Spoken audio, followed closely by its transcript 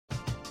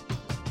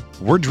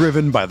We're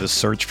driven by the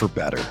search for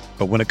better.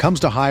 But when it comes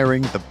to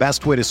hiring, the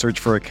best way to search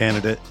for a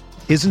candidate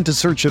isn't to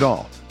search at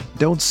all.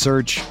 Don't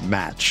search,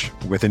 match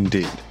with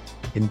Indeed.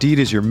 Indeed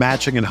is your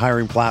matching and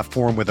hiring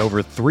platform with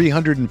over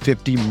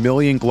 350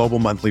 million global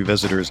monthly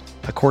visitors,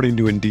 according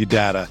to Indeed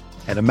data,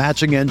 and a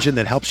matching engine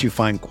that helps you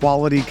find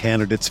quality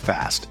candidates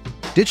fast.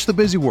 Ditch the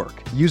busy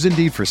work. Use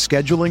Indeed for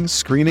scheduling,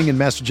 screening, and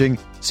messaging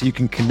so you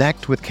can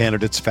connect with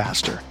candidates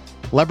faster.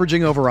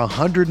 Leveraging over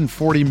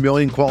 140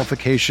 million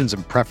qualifications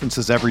and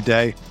preferences every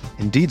day,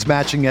 Indeed's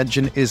matching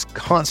engine is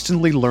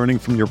constantly learning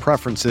from your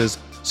preferences,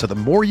 so the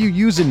more you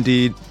use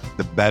Indeed,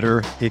 the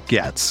better it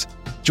gets.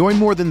 Join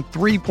more than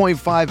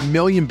 3.5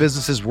 million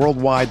businesses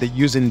worldwide that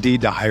use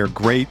Indeed to hire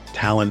great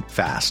talent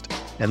fast.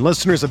 And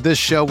listeners of this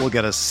show will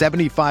get a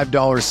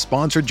 $75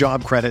 sponsored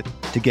job credit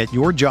to get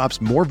your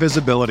jobs more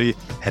visibility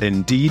at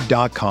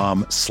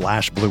Indeed.com/Blue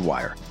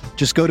Wire.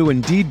 Just go to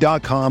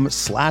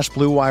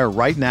Indeed.com/Blue Wire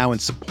right now and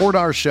support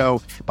our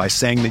show by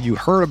saying that you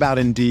heard about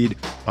Indeed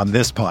on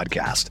this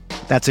podcast.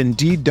 That's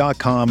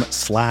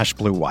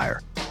Indeed.com/Blue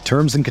Wire.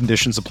 Terms and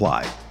conditions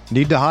apply.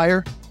 Need to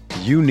hire?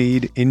 You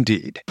need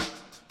Indeed.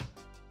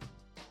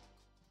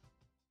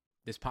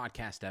 This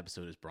podcast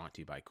episode is brought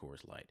to you by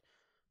Coors Light.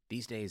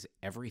 These days,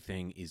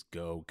 everything is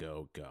go,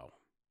 go, go.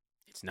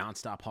 It's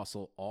nonstop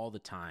hustle all the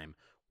time.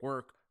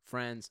 Work,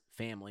 friends,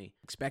 family,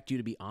 expect you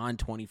to be on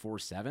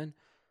 24/7.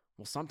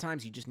 Well,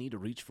 sometimes you just need to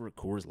reach for a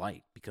Coors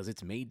Light because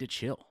it's made to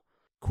chill.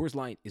 Coors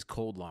Light is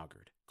cold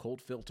lagered,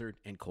 cold filtered,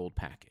 and cold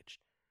packaged.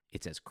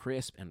 It's as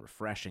crisp and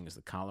refreshing as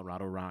the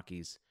Colorado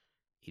Rockies.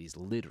 It is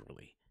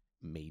literally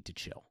made to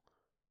chill.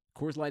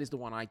 Coors Light is the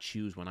one I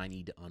choose when I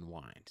need to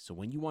unwind. So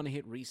when you want to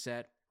hit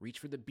reset, reach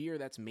for the beer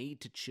that's made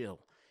to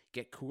chill.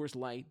 Get Coors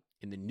Light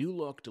in the new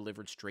look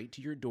delivered straight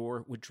to your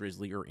door with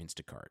Drizzly or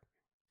Instacart.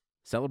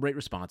 Celebrate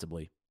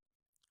responsibly.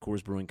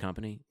 Coors Brewing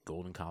Company,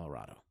 Golden,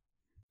 Colorado.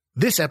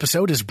 This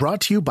episode is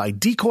brought to you by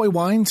Decoy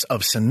Wines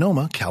of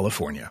Sonoma,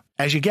 California.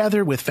 As you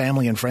gather with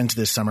family and friends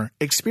this summer,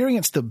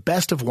 experience the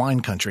best of wine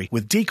country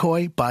with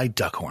Decoy by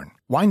Duckhorn.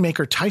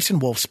 Winemaker Tyson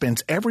Wolfe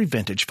spends every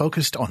vintage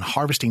focused on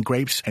harvesting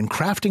grapes and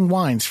crafting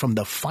wines from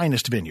the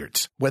finest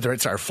vineyards. Whether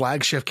it's our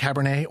flagship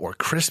Cabernet or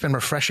crisp and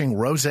refreshing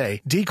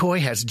Rosé,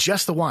 Decoy has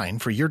just the wine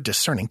for your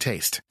discerning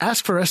taste.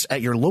 Ask for us at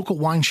your local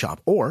wine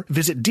shop or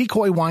visit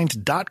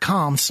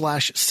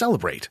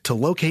decoywines.com/celebrate to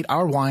locate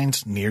our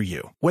wines near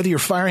you. Whether you're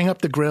firing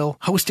up the grill,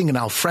 hosting an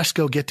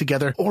alfresco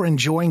get-together, or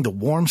enjoying the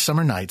warm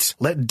summer nights,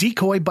 let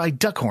Decoy by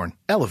Duckhorn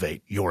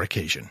elevate your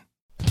occasion.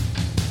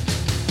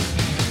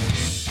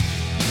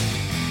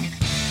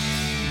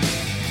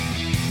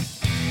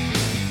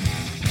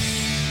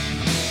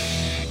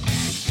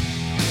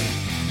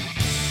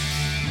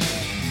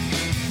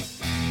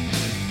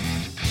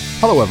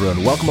 Hello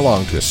everyone, welcome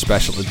along to a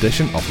special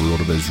edition of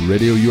RotoViz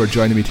Radio. You are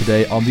joining me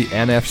today on the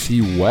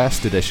NFC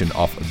West edition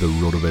of the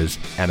RotoViz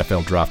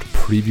NFL Draft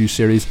Preview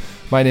Series.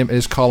 My name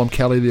is Colin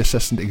Kelly, the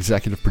Assistant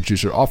Executive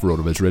Producer of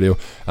RotoViz Radio,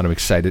 and I'm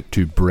excited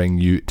to bring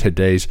you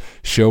today's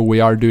show. We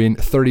are doing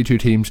 32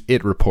 teams,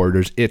 8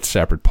 reporters, 8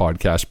 separate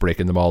podcasts,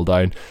 breaking them all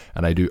down,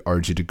 and I do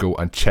urge you to go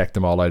and check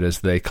them all out as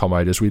they come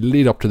out as we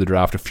lead up to the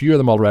draft. A few of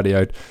them already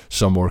out,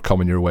 some more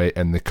coming your way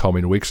in the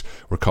coming weeks.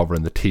 We're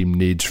covering the team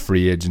needs,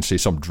 free agency,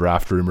 some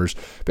draft rumours,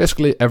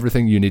 basically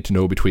everything you need to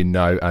know between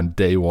now and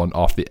day one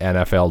of the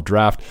NFL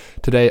Draft.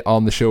 Today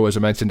on the show, as I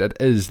mentioned, it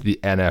is the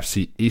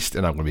NFC East,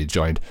 and I'm going to be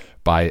joined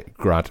by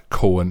Grant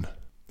Cohen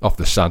of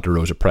the Santa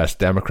Rosa Press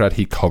Democrat.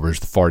 He covers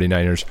the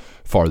 49ers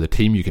for the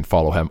team. You can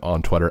follow him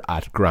on Twitter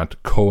at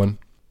Grant Cohen.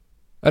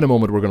 In a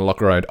moment, we're going to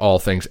look around all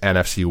things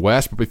NFC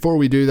West, but before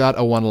we do that,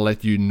 I want to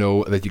let you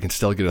know that you can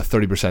still get a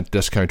 30%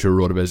 discount to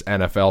RotoViz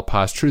NFL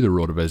Pass through the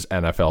RotoViz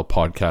NFL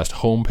Podcast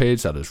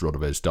homepage. That is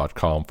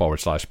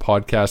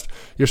rotoviz.com/podcast.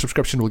 Your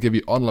subscription will give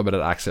you unlimited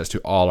access to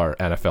all our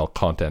NFL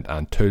content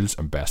and tools,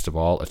 and best of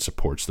all, it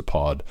supports the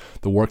pod.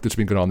 The work that's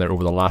been going on there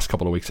over the last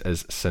couple of weeks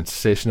is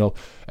sensational.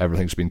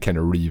 Everything's been kind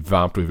of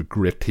revamped. We have a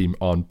great team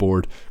on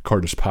board,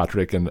 Curtis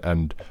Patrick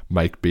and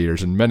Mike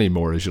Beers, and many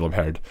more, as you'll have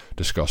heard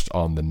discussed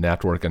on the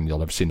network, and you'll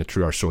have seen it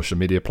through our social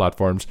media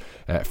platforms.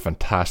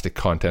 Fantastic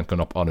content going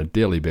up on a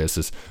daily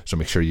basis, so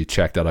make sure you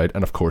check that out.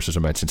 And of course, as I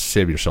mentioned,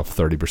 save yourself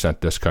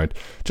 30% discount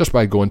just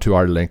by going to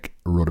our link,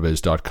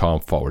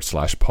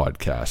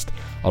 rotoviz.com/podcast.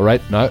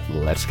 Alright, now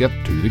let's get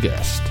to the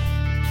guest.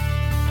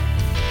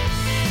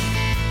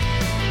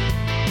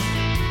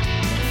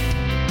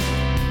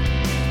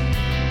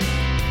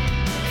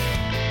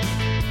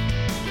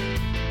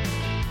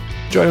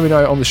 Joining me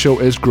now on the show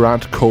is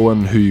Grant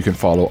Cohen, who you can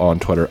follow on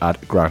Twitter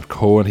at Grant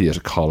Cohen. He is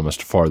a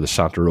columnist for the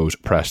Santa Rosa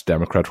Press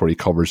Democrat, where he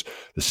covers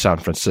the San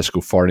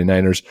Francisco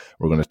 49ers.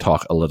 We're going to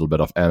talk a little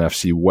bit of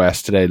NFC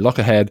West today, look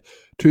ahead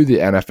to the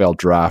NFL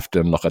Draft,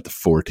 and look at the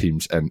 4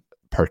 teams in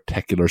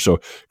particular. So,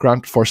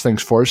 Grant, first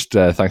things first,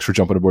 thanks for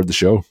jumping aboard the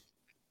show.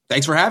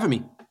 Thanks for having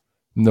me.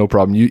 No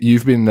problem.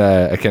 You've been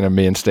a kind of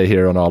mainstay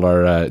here on all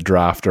our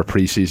draft or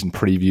preseason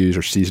previews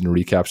or season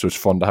recaps, so it's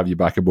fun to have you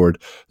back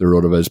aboard the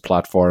RotoViz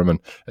platform, and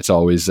it's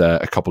always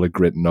a couple of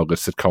great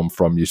nuggets that come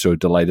from you, so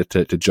delighted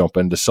to jump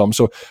into some.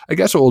 So I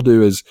guess what we'll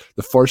do is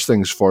the first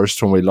things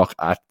first. When we look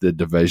at the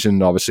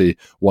division, obviously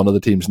one of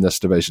the teams in this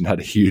division had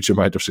a huge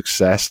amount of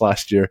success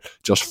last year,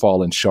 just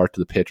falling short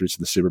to the Patriots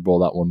in the Super Bowl,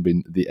 that one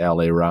being the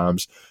LA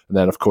Rams. And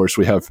then, of course,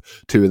 we have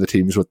two of the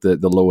teams with the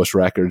lowest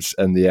records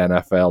in the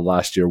NFL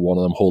last year, one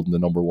of them holding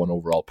the number one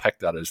overall pick,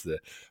 that is the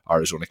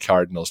Arizona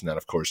Cardinals. And then,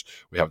 of course,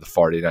 we have the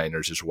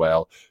 49ers as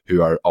well,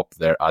 who are up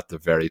there at the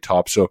very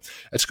top. So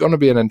it's going to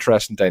be an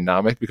interesting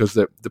dynamic because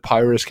the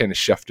power has kind of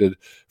shifted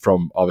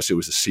from, obviously, it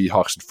was the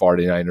Seahawks and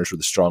 49ers were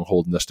the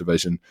stronghold in this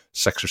division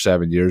 6 or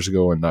 7 years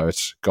ago, and now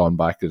it's gone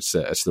back. It's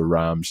the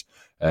Rams.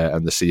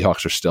 And the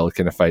Seahawks are still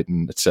kind of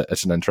fighting. It's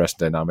an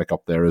interesting dynamic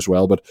up there as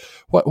well. But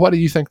what do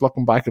you think,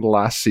 looking back at the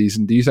last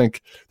season? Do you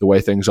think the way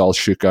things all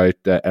shook out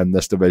in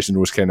this division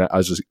was kind of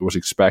as was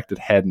expected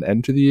heading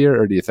into the year,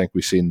 or do you think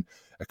we've seen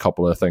a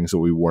couple of things that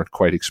we weren't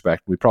quite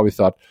expecting? We probably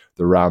thought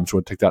the Rams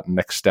would take that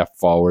next step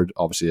forward.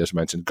 Obviously, as I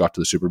mentioned, got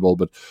to the Super Bowl.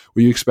 But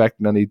were you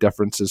expecting any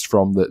differences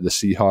from the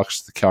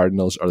Seahawks, the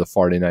Cardinals, or the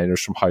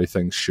 49ers from how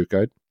things shook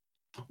out?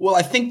 Well,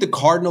 I think the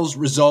Cardinals'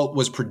 result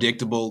was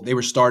predictable. They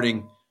were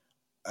starting...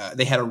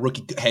 they had a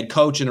rookie head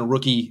coach and a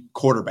rookie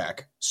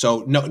quarterback.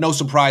 So no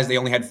surprise they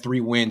only had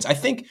 3 wins. I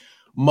think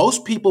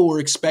most people were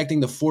expecting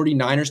the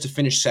 49ers to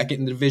finish second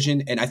in the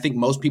division, and I think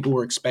most people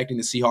were expecting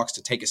the Seahawks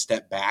to take a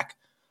step back.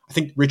 I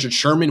think Richard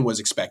Sherman was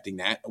expecting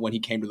that when he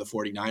came to the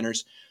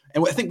 49ers.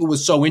 And I think what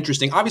was so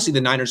interesting, obviously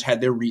the Niners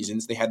had their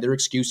reasons. They had their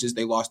excuses.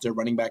 They lost their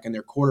running back and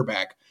their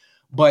quarterback.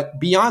 But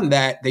beyond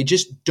that, they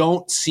just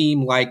don't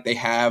seem like they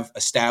have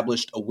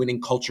established a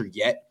winning culture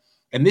yet.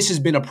 And this has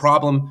been a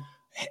problem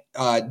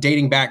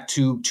dating back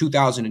to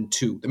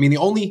 2002. I mean, the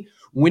only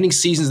winning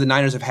seasons the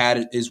Niners have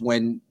had is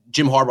when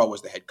Jim Harbaugh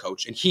was the head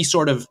coach, and he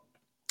sort of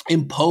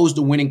imposed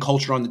a winning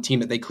culture on the team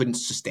that they couldn't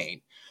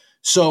sustain.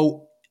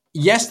 So,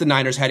 yes, the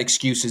Niners had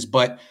excuses,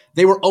 but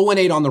they were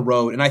 0-8 on the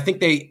road, and I think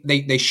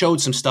they showed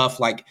some stuff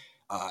like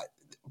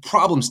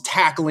problems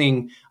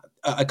tackling,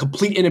 a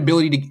complete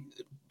inability to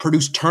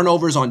produce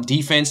turnovers on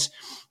defense.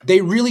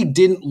 They really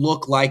didn't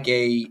look like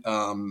a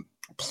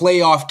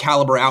playoff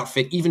caliber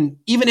outfit, even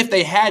if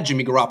they had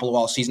Jimmy Garoppolo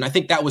all season. I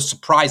think that was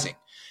surprising.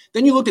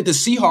 Then you looked at the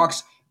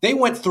Seahawks. They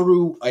went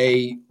through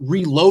a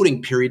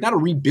reloading period, not a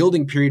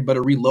rebuilding period, but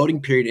a reloading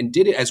period, and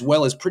did it as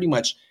well as pretty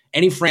much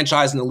any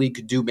franchise in the league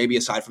could do, maybe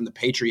aside from the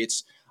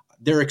Patriots.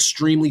 They're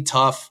extremely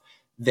tough.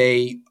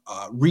 They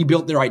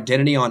rebuilt their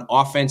identity on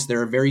offense.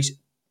 They're a very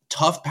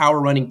tough power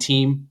running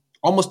team,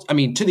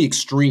 to the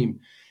extreme.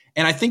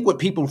 And I think what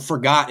people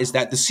forgot is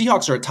that the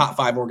Seahawks are a top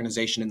 5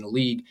 organization in the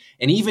league.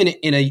 And even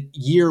in a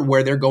year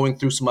where they're going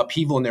through some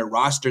upheaval in their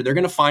roster, they're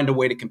going to find a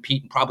way to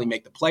compete and probably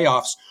make the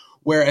playoffs.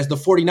 Whereas the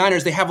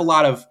 49ers, they have a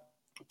lot of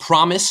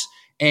promise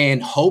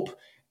and hope,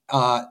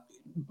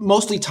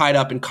 mostly tied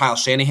up in Kyle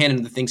Shanahan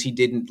and the things he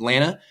did in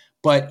Atlanta.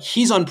 But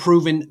he's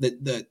unproven.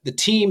 The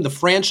team, the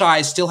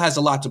franchise still has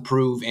a lot to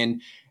prove.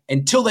 And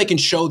until they can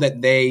show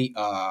that they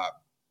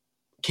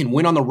can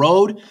win on the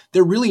road,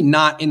 they're really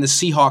not in the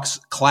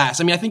Seahawks class.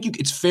 I mean, I think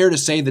it's fair to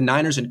say the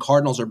Niners and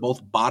Cardinals are both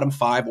bottom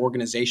 5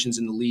 organizations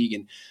in the league,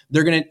 and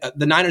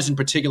the Niners in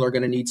particular are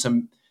going to need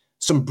some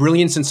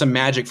brilliance and some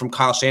magic from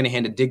Kyle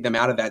Shanahan to dig them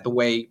out of that. The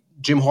way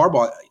Jim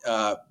Harbaugh,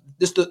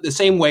 the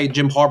same way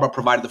Jim Harbaugh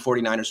provided the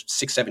 49ers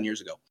 6-7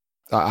 years ago.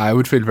 I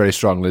would feel very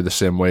strongly the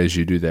same way as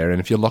you do there. And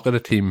if you look at a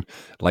team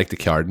like the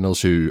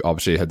Cardinals, who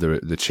obviously had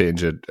the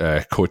change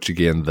at coach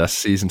again this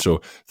season,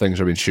 so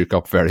things are being shook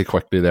up very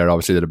quickly there.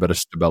 Obviously, they had a bit of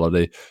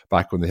stability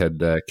back when they had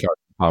Carson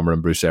Palmer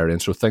and Bruce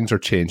Arians, so things are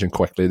changing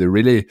quickly. They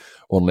really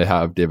only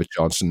have David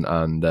Johnson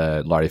and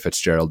Larry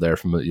Fitzgerald there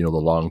from the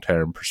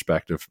long-term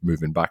perspective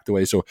moving back the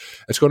way. So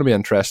it's going to be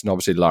interesting.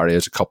 Obviously, Larry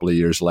has a couple of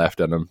years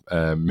left in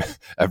him.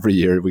 Every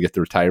year we get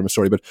the retirement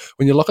story. But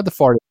when you look at the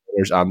 49ers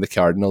and the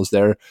Cardinals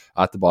there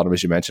at the bottom,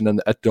 as you mentioned, and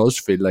it does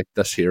feel like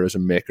this here is a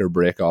make or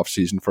break off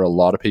season for a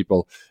lot of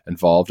people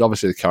involved.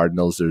 Obviously the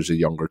Cardinals, there's a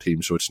younger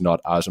team, so it's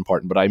not as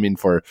important, but I mean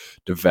for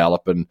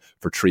developing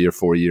for 3 or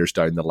 4 years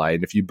down the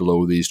line, if you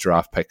blow these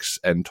draft picks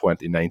in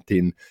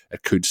 2019,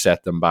 it could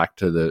set them back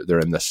to they're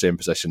in the same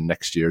position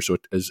next year, so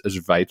it is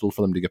vital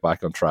for them to get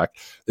back on track.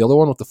 The other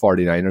one with the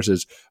 49ers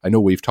is, I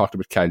know we've talked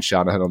about Kyle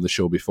Shanahan on the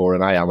show before,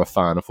 and I am a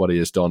fan of what he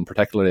has done,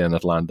 particularly in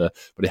Atlanta,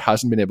 but he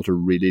hasn't been able to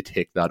really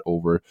take that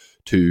over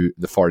to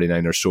the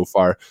 49ers so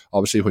far.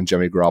 Obviously, when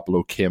Jimmy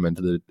Garoppolo came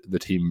into the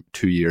team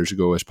 2 years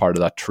ago as part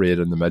of that trade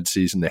in the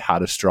mid-season, they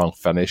had a strong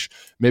finish.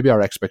 Maybe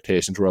our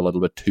expectations were a little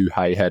bit too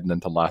high heading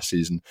into last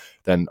season.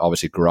 Then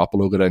obviously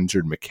Garoppolo got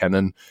injured.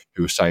 McKinnon,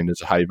 who was signed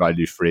as a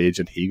high-value free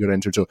agent, he got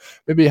injured. So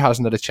maybe he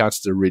hasn't had a chance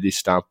to really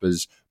stamp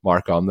his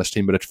mark on this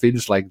team. But it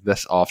feels like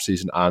this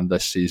offseason and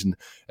this season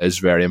is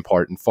very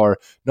important for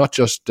not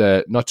just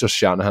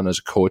Shanahan as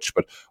a coach,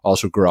 but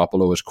also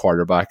Garoppolo as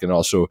quarterback, and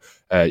also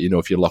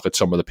if you look at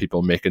some of the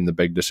people making the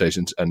big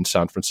decisions in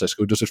San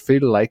Francisco. Does it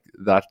feel like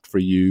that for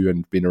you,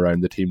 and being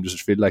around the team? Does it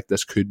feel like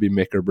this could be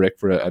make or break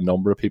for a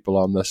number of people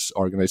on this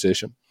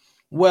organization?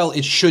 Well,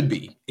 it should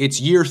be. It's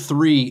year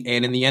 3,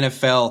 and in the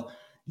NFL,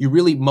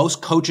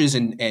 most coaches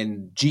and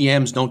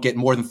GMs don't get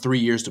more than 3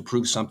 years to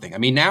prove something. I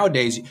mean,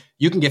 nowadays,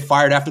 you can get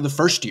fired after the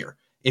first year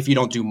if you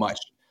don't do much.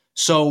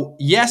 So,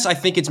 yes, I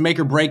think it's make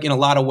or break in a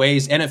lot of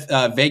ways. And if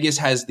Vegas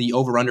has the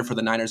over-under for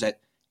the Niners at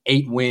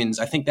 8 wins,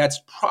 I think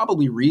that's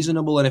probably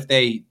reasonable. And if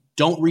they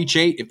don't reach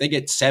 8, if they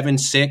get 7,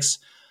 6,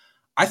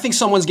 I think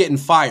someone's getting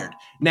fired.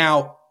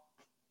 Now,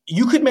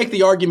 you could make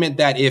the argument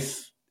that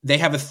if they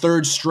have a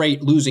third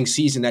straight losing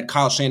season, that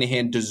Kyle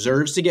Shanahan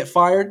deserves to get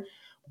fired.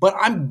 But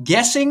I'm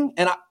guessing,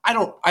 and I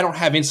don't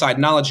have inside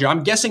knowledge here,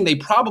 I'm guessing they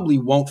probably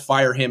won't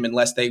fire him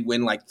unless they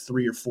win like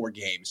 3 or 4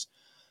 games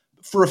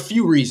for a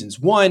few reasons.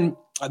 One,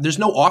 there's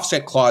no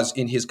offset clause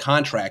in his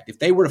contract. If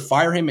they were to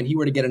fire him and he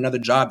were to get another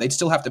job, they'd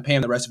still have to pay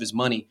him the rest of his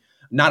money,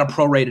 not a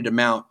prorated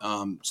amount.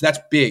 So that's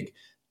big.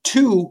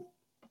 2,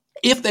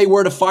 if they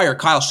were to fire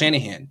Kyle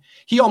Shanahan,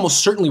 he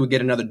almost certainly would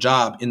get another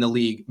job in the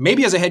league,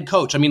 maybe as a head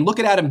coach. I mean, look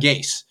at Adam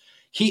Gase.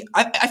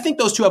 I think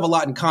those two have a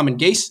lot in common.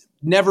 Gase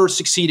never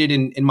succeeded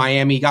in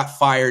Miami, got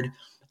fired,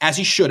 as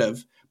he should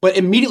have, but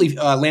immediately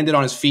landed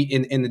on his feet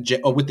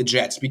with the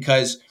Jets,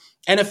 because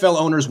NFL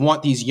owners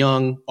want these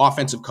young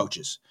offensive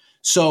coaches.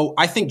 So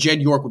I think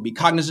Jed York would be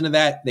cognizant of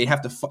that. They'd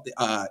have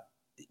to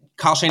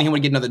Kyle Shanahan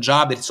would get another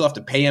job. They'd still have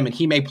to pay him, and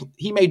he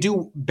may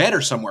do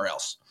better somewhere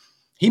else.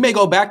 He may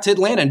go back to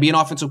Atlanta and be an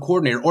offensive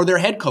coordinator or their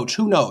head coach.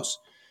 Who knows?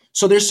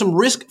 So there's some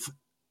risk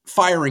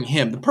firing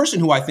him. The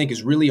person who I think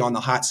is really on the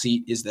hot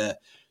seat is the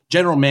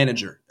general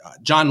manager,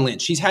 John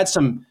Lynch. He's had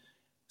some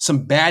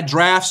bad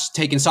drafts,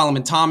 taking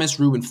Solomon Thomas,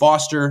 Reuben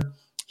Foster.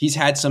 He's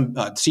had some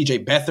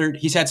C.J. Beathard.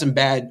 He's had some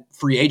bad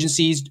free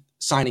agencies,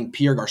 signing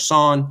Pierre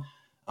Garçon.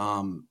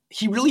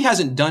 He really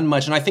hasn't done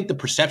much, and I think the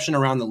perception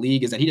around the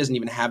league is that he doesn't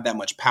even have that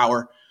much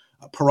power.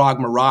 Parag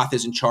Marath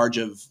is in charge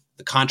of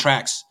the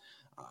contracts.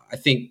 I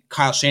think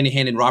Kyle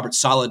Shanahan and Robert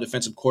Saleh,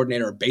 defensive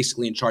coordinator, are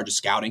basically in charge of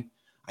scouting.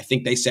 I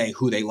think they say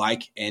who they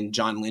like, and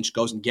John Lynch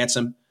goes and gets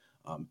them.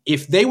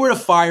 If they were to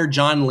fire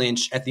John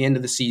Lynch at the end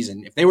of the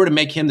season, if they were to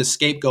make him the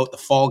scapegoat, the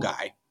fall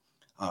guy,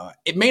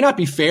 it may not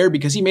be fair,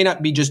 because he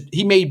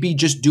may be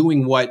just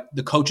doing what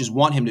the coaches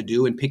want him to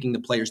do and picking the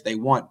players they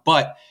want.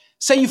 But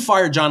say you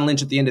fire John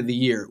Lynch at the end of the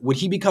year, would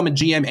he become a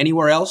GM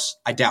anywhere else?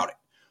 I doubt it.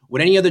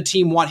 Would any other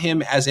team want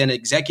him as an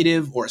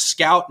executive or a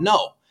scout?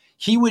 No.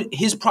 He would.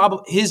 His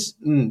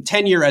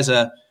tenure as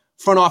a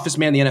front office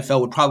man in the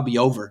NFL would probably be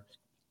over,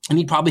 and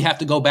he'd probably have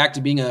to go back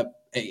to being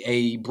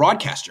a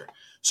broadcaster.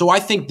 So I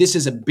think this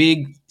is a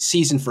big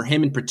season for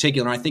him in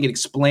particular, and I think it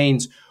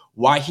explains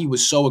why he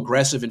was so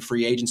aggressive in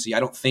free agency.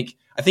 I think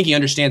he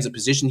understands the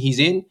position he's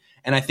in,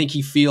 and I think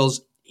he feels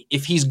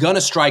if he's going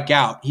to strike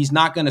out, he's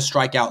not going to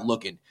strike out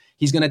looking.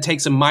 He's going to take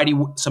some mighty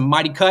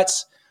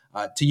cuts,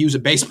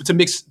 to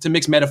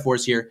mix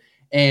metaphors here,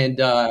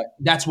 and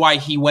that's why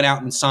he went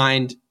out and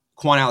signed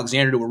Quan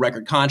Alexander to a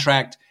record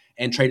contract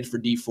and traded for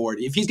Dee Ford.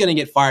 If he's going to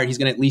get fired, he's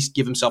going to at least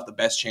give himself the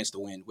best chance to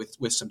win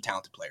with some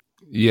talented players.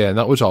 Yeah, and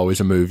that was always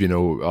a move.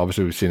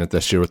 Obviously we've seen it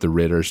this year with the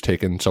Raiders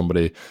taking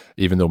somebody,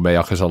 even though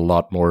Mayock has a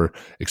lot more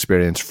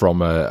experience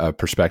from a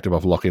perspective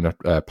of looking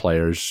at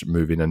players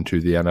moving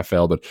into the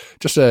NFL. But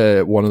just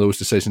one of those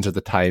decisions at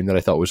the time that I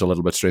thought was a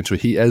little bit strange. So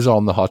he is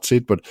on the hot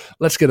seat, but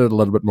let's get it a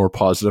little bit more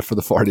positive for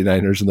the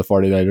 49ers and the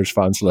 49ers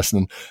fans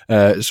listening.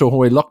 So when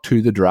we look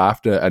to the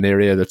draft, an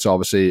area that's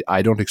obviously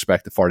I don't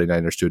expect the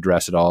 49ers to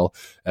address at all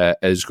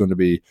is going to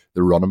be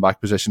the running back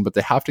position. But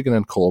they have to get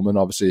in Coleman,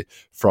 obviously,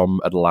 from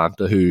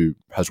Atlanta, who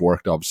has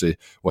worked obviously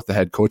with the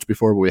head coach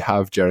before. But we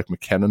have Jerick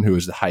McKinnon, who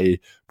was the high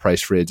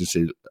price free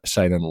agency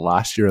signing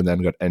last year and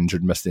then got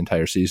injured, missed the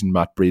entire season.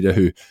 Matt Breida,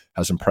 who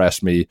has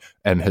impressed me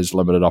in his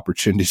limited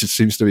opportunities. It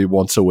seems to be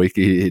once a week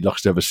he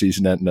looks to have a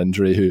season-ending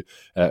injury, who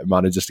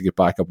manages to get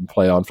back up and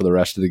play on for the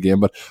rest of the game.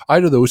 But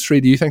out of those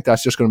three, do you think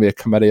that's just going to be a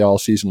committee all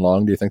season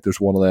long? Do you think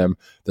there's one of them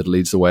that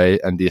leads the way?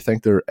 And do you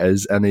think there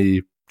is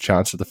any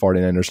chance that the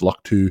 49ers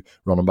look to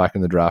running back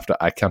in the draft?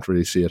 I can't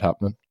really see it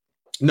happening.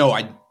 No,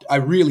 I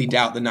really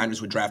doubt the Niners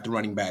would draft a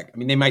running back. I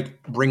mean, they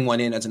might bring one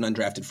in as an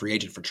undrafted free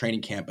agent for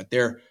training camp, but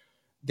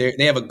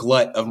they have a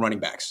glut of running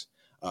backs.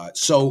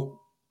 So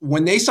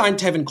when they signed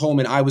Tevin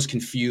Coleman, I was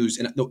confused.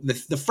 And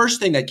the first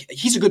thing that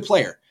he's a good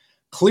player,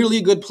 clearly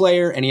a good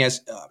player, and he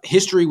has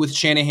history with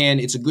Shanahan.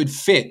 It's a good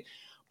fit.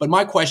 But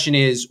my question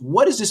is,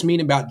 what does this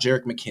mean about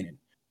Jerick McKinnon?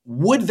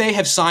 Would they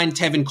have signed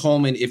Tevin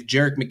Coleman if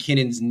Jerick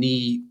McKinnon's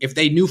knee, if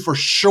they knew for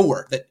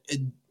sure that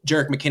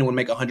Jerick McKinnon would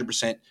make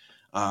 100%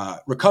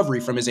 recovery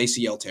from his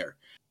ACL tear?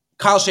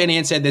 Kyle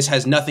Shanahan said this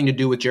has nothing to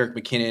do with Jerick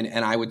McKinnon,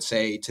 and I would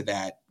say to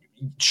that,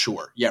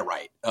 sure, yeah,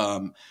 right.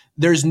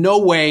 There's no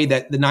way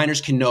that the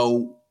Niners can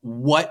know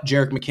what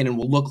Jerick McKinnon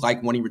will look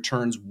like when he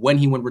returns, when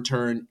he will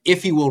return,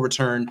 if he will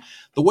return.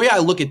 The way I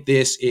look at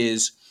this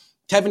is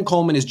Tevin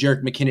Coleman is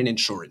Jerick McKinnon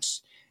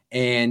insurance.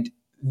 And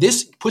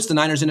this puts the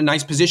Niners in a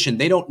nice position.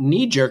 They don't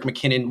need Jerick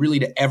McKinnon really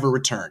to ever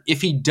return.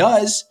 If he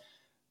does,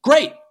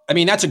 great. I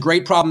mean, that's a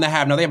great problem to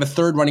have. Now they have a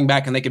third running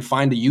back and they can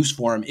find a use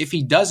for him. If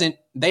he doesn't,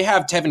 they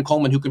have Tevin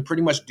Coleman who can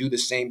pretty much do the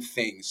same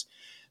things.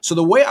 So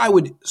the way I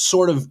would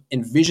sort of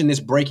envision this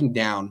breaking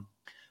down,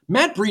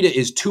 Matt Breida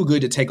is too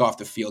good to take off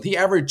the field. He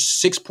averaged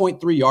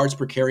 6.3 yards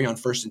per carry on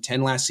 1st and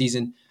 10 last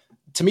season.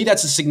 To me,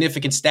 that's a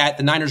significant stat.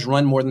 The Niners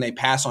run more than they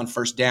pass on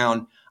first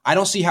down. I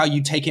don't see how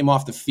you take him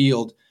off the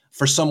field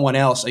for someone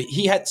else.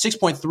 He had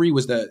 6.3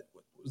 was the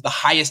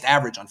highest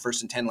average on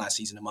 1st and 10 last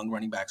season among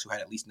running backs who had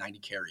at least 90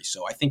 carries.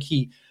 So I think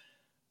he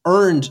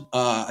earned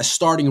a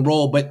starting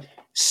role. But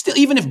still,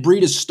 even if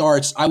Breida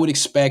starts, I would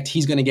expect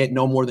he's going to get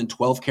no more than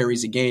 12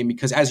 carries a game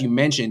because, as you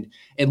mentioned,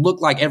 it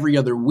looked like every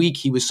other week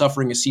he was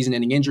suffering a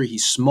season-ending injury.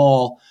 He's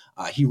small.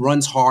 He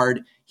runs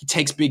hard. He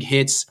takes big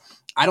hits.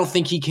 I don't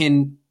think he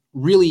can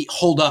really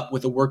hold up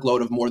with a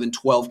workload of more than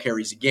 12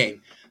 carries a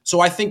game. So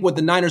I think what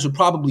the Niners would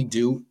probably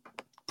do,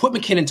 put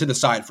McKinnon to the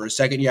side for a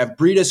second. You have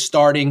Breida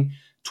starting,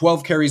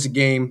 12 carries a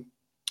game.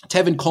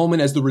 Tevin Coleman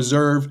as the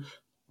reserve,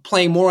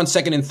 playing more on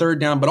 2nd and 3rd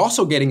down, but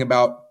also getting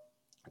about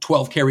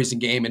 12 carries a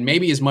game and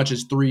maybe as much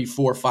as 3,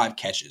 4, 5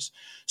 catches.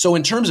 So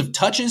in terms of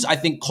touches, I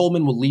think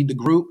Coleman will lead the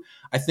group.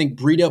 I think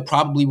Breida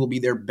probably will be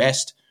their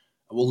best,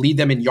 will lead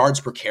them in yards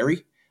per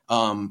carry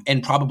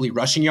and probably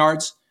rushing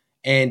yards.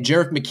 And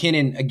Jerick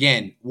McKinnon,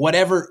 again,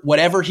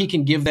 whatever he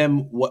can give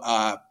them,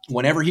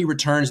 whenever he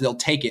returns, they'll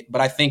take it.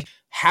 But I think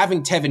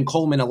having Tevin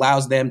Coleman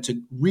allows them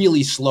to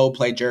really slow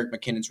play Jerick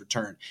McKinnon's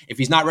return. If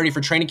he's not ready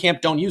for training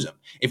camp, don't use him.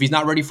 If he's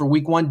not ready for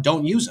week 1,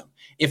 don't use him.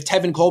 If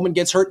Tevin Coleman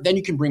gets hurt, then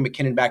you can bring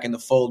McKinnon back in the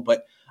fold.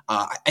 But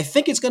I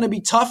think it's going to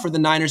be tough for the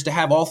Niners to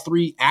have all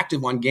 3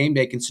 active on game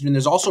day, considering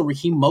there's also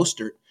Raheem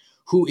Mostert,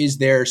 who is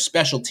their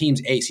special teams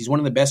ace. He's one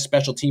of the best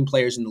special team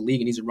players in the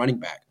league, and he's a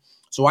running back.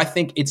 So I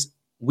think it's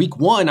week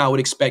 1, I would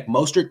expect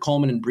Mostert,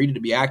 Coleman, and Breida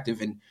to be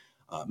active. And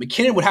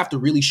McKinnon would have to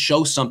really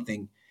show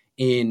something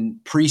in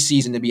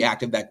preseason to be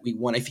active that week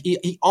 1. If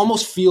he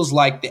almost feels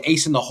like the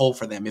ace in the hole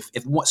for them.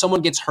 If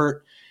someone gets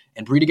hurt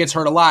and Breida gets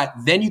hurt a lot,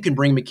 then you can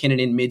bring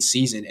McKinnon in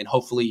mid-season and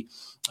hopefully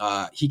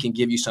he can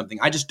give you something.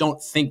 I just don't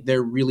think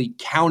they're really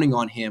counting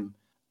on him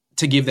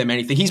to give them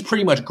anything. He's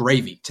pretty much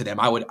gravy to them,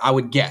 I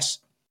would guess.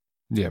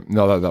 Yeah,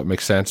 no, that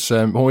makes sense.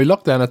 When we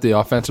look then at the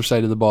offensive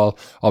side of the ball,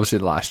 obviously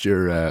last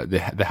year they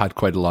had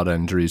quite a lot of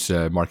injuries.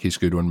 Marquise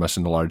Goodwin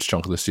missing a large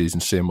chunk of the season,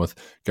 same with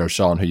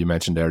Gershon, who you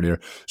mentioned earlier.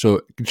 So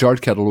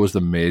George Kittle was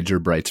the major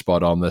bright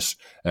spot on this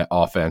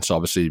offense,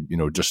 obviously,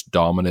 just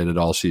dominated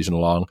all season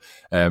long.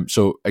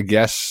 So I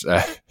guess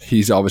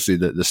he's obviously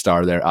the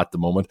star there at the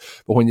moment.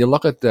 But when you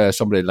look at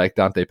somebody like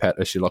Dante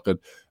Pettis, you look at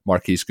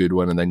Marquise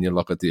Goodwin, and then you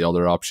look at the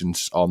other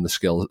options on the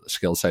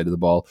skill side of the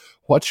ball.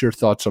 What's your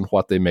thoughts on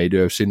what they may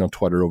do? I've seen on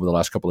Twitter over the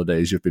last couple of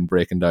days, you've been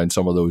breaking down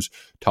some of those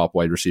top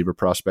wide receiver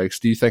prospects.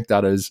 Do you think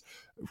that is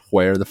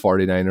where the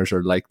 49ers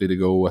are likely to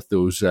go with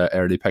those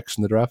early picks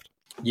in the draft?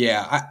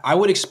 Yeah, I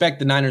would expect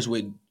the Niners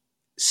would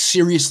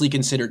seriously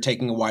consider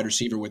taking a wide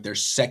receiver with their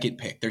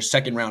second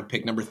round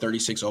pick, number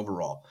 36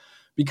 overall.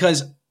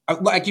 Because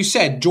like you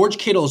said, George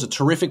Kittle is a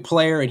terrific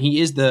player and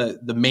he is the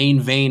main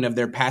vein of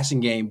their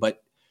passing game,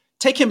 but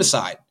take him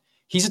aside.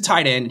 He's a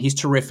tight end. He's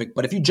terrific.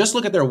 But if you just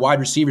look at their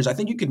wide receivers, I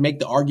think you could make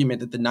the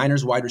argument that the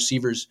Niners wide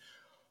receivers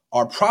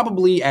are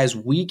probably as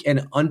weak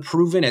and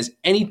unproven as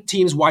any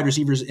team's wide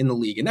receivers in the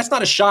league. And that's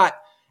not a shot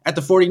at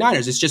the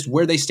 49ers. It's just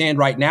where they stand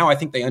right now. I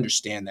think they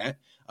understand that.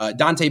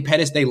 Dante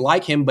Pettis, they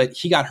like him, but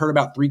he got hurt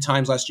about 3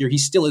 times last year. He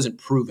still isn't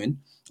proven,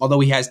 although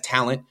he has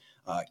talent.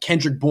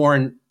 Kendrick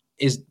Bourne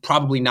is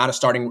probably not a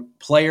starting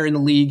player in the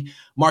league.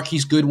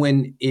 Marquise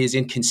Goodwin is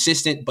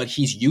inconsistent, but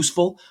he's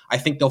useful. I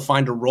think they'll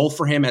find a role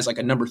for him as like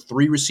a number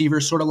 3 receiver,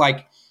 sort of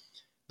like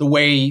the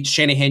way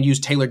Shanahan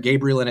used Taylor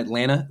Gabriel in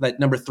Atlanta, that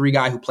number 3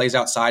 guy who plays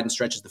outside and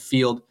stretches the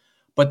field.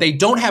 But they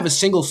don't have a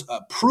single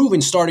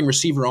proven starting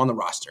receiver on the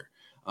roster.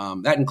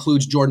 That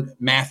includes Jordan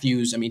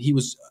Matthews. I mean, he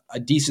was a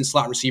decent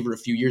slot receiver a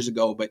few years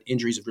ago, but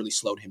injuries have really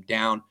slowed him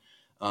down.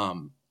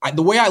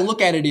 The way I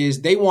look at it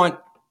is they want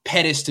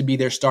Pettis to be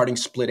their starting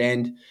split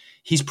end.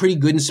 He's pretty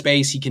good in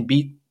space. He can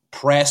beat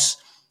press.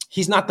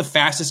 He's not the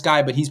fastest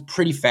guy, but he's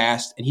pretty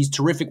fast, and he's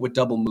terrific with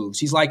double moves.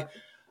 He's like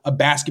a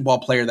basketball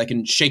player that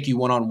can shake you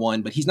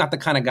one-on-one, but he's not the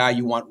kind of guy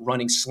you want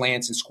running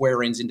slants and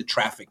square ends into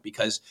traffic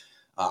because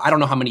I don't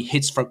know how many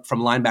hits from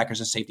linebackers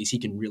and safeties he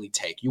can really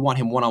take. You want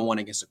him one-on-one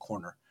against a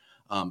corner.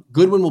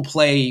 Goodwin will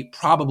play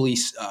probably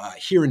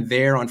here and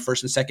there on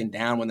 1st and 2nd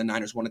down when the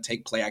Niners want to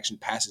take play-action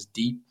passes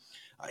deep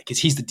because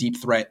he's the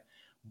deep threat.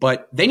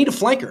 But they need a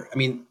flanker. I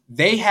mean,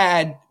 they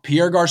had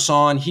Pierre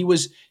Garçon.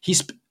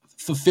 He's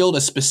fulfilled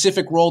a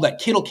specific role that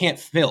Kittle can't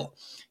fill.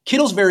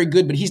 Kittle's very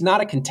good, but he's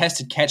not a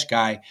contested catch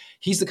guy.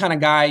 He's the kind of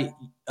guy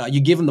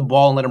you give him the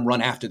ball and let him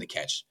run after the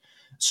catch.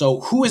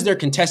 So who is their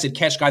contested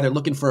catch guy? They're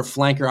looking for a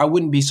flanker. I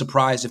wouldn't be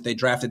surprised if they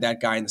drafted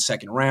that guy in the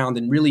 2nd round.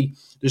 And really,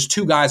 there's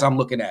 2 guys I'm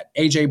looking at.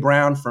 A.J.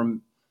 Brown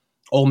from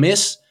Ole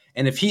Miss,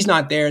 and if he's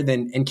not there,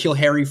 then N'Keal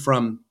Harry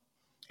from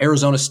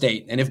Arizona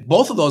State. And if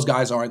both of those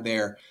guys aren't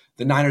there,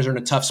 the Niners are in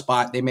a tough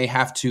spot. They may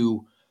have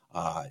to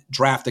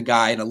draft a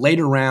guy in a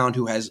later round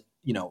who has,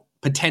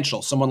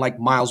 potential, someone like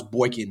Miles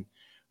Boykin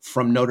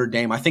from Notre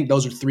Dame. I think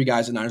those are three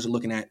guys the Niners are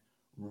looking at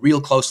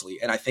real closely,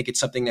 and I think it's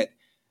something that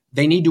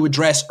they need to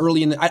address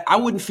early in I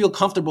wouldn't feel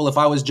comfortable if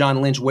I was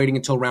John Lynch waiting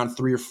until round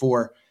 3 or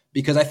 4,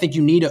 because I think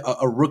you need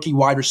a rookie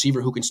wide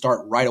receiver who can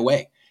start right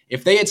away.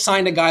 If they had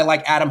signed a guy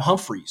like Adam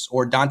Humphries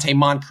or Dante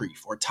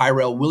Moncrief or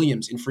Tyrell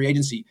Williams in free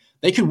agency,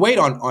 they could wait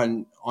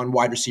on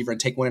wide receiver and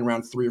take one in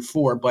round 3 or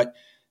 4. But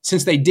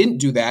since they didn't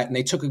do that, and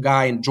they took a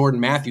guy in Jordan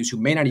Matthews who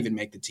may not even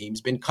make the team, has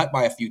been cut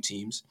by a few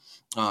teams,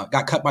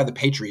 got cut by the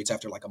Patriots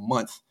after like a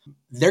month,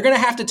 they're going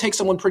to have to take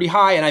someone pretty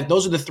high. And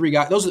those are the three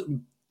guys.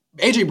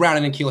 A.J. Brown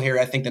and N'Keal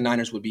Harry. I think the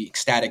Niners would be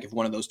ecstatic if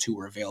one of those two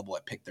were available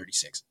at pick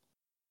 36.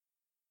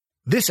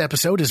 This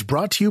episode is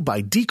brought to you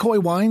by Decoy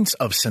Wines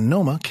of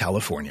Sonoma,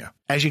 California.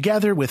 As you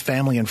gather with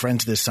family and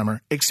friends this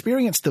summer,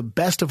 experience the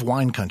best of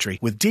wine country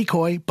with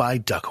Decoy by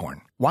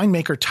Duckhorn.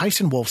 Winemaker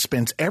Tyson Wolfe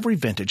spends every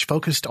vintage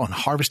focused on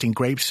harvesting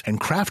grapes and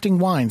crafting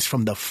wines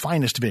from the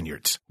finest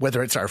vineyards.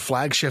 Whether it's our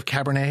flagship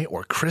Cabernet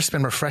or crisp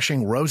and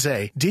refreshing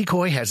Rosé,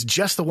 Decoy has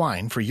just the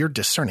wine for your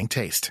discerning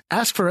taste.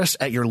 Ask for us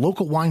at your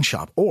local wine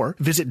shop or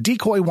visit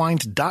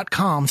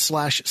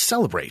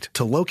decoywines.com/celebrate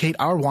to locate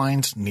our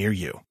wines near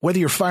you. Whether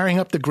you're firing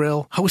up the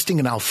grill, hosting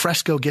an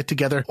alfresco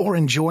get-together, or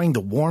enjoying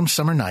the warm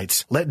summer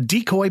nights, let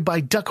Decoy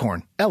by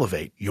Duckhorn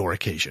elevate your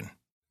occasion.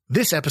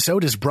 This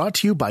episode is brought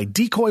to you by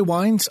Decoy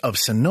Wines of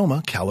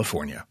Sonoma,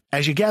 California.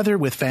 As you gather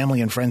with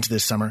family and friends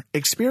this summer,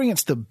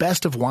 experience the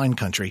best of wine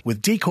country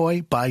with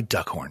Decoy by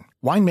Duckhorn.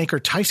 Winemaker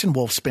Tyson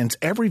Wolfe spends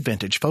every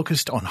vintage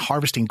focused on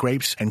harvesting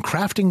grapes and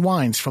crafting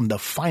wines from the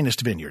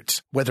finest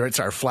vineyards. Whether it's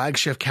our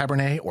flagship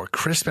Cabernet or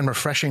crisp and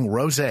refreshing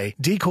Rosé,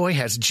 Decoy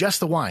has just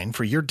the wine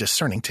for your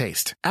discerning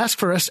taste. Ask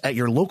for us at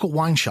your local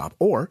wine shop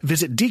or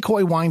visit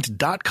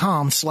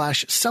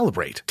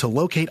decoywines.com/celebrate to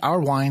locate our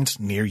wines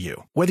near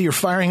you. Whether you're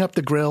firing up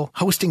the grill,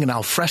 hosting an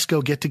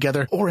alfresco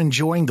get-together, or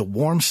enjoying the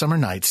warm summer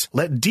nights,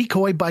 let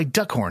Decoy by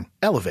Duckhorn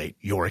elevate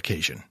your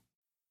occasion.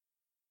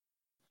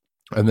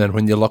 And then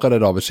when you look at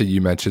it, obviously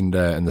you mentioned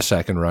in the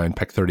second round,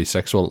 pick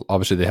 36. Well,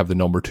 obviously they have the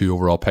number 2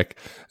 overall pick.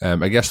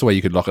 I guess the way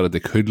you could look at it, they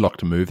could look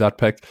to move that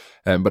pick.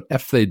 But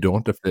if they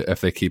don't,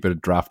 if they keep it a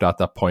draft at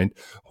that point,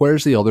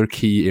 where's the other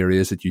key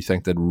areas that you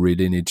think that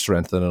really need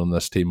strengthening on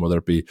this team, whether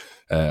it be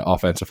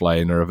offensive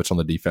line or if it's on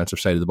the defensive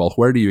side of the ball?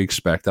 Where do you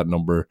expect that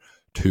number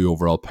 2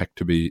 overall pick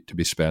to be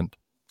spent?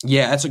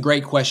 Yeah, that's a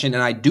great question.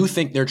 And I do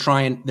think they're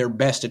trying their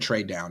best to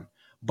trade down.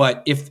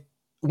 But if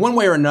one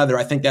way or another,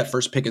 I think that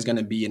first pick is going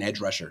to be an edge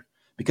rusher.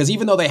 Because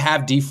even though they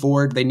have D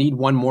Ford, they need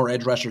one more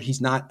edge rusher.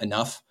 He's not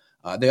enough.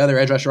 The other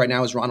edge rusher right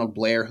now is Ronald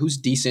Blair, who's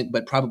decent,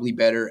 but probably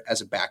better as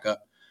a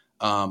backup.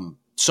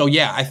 So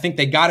yeah, I think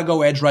they got to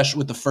go edge rush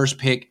with the first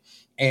pick.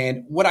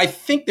 And what I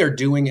think they're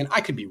doing, and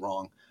I could be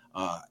wrong,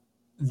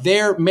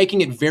 they're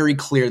making it very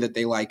clear that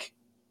they like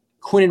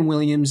Quinnen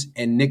Williams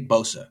and Nick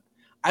Bosa.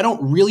 I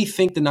don't really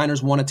think the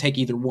Niners want to take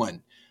either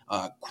one.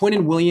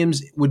 Quinnen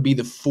Williams would be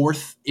the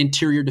 4th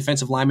interior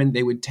defensive lineman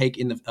they would take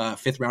in the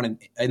 5th round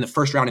in the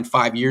first round in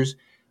 5 years.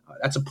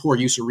 That's a poor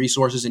use of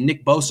resources. And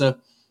Nick Bosa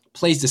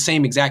plays the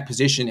same exact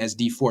position as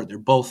D Ford. They're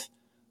both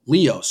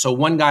Leo. So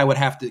one guy would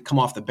have to come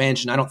off the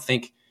bench, and I don't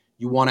think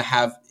you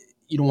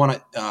don't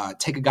want to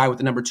take a guy with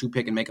the number 2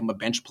 pick and make him a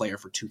bench player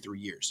for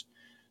 2-3 years.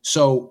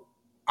 So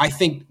I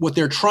think what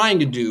they're trying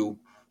to do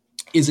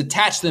is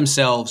attach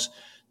themselves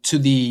to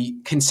the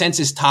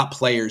consensus top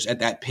players at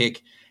that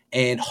pick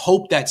and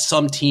hope that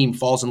some team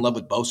falls in love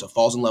with Bosa,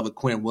 falls in love with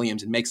Quinnen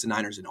Williams, and makes the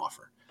Niners an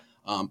offer.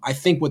 I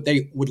think what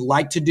they would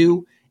like to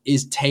do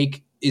is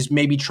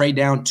maybe trade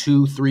down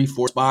 2, 3,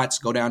 4 spots,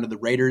 go down to the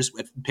Raiders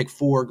at pick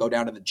 4, go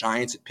down to the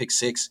Giants at pick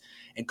 6,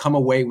 and come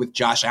away with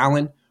Josh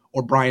Allen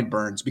or Brian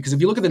Burns. Because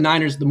if you look at the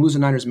Niners, the moves the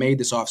Niners made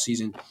this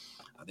offseason,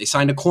 they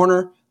signed a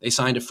corner, they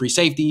signed a free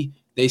safety,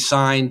 they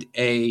signed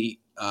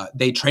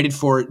they traded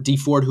for D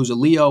Ford, who's a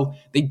Leo.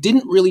 They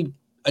didn't really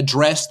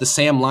address the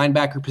Sam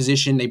linebacker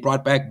position. They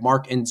brought back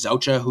Mark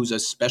Nzocha, who's a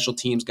special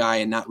teams guy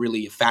and not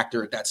really a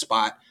factor at that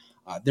spot.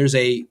 There's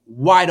a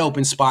wide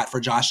open spot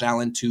for Josh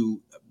Allen to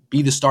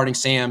be the starting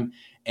Sam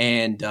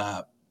and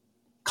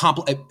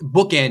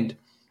bookend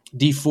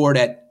D Ford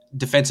at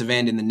defensive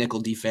end in the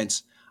nickel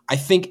defense. I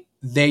think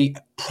they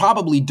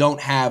probably don't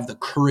have the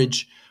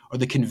courage or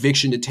the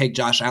conviction to take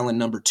Josh Allen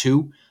number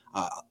 2.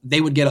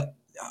 They would get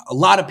a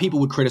lot of people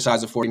would criticize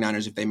the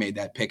 49ers if they made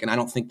that pick, and I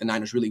don't think the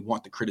Niners really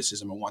want the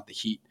criticism or want the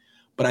heat.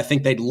 But I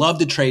think they'd love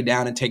to trade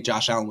down and take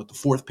Josh Allen with the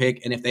 4th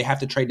pick, and if they have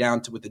to trade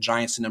down with the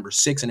Giants to number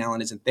 6 and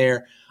Allen isn't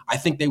there, I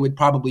think they would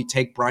probably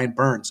take Brian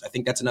Burns. I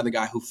think that's another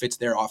guy who fits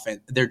their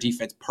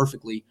defense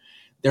perfectly.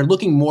 They're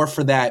looking more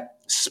for that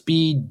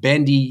speed,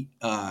 bendy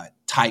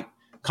type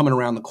coming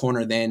around the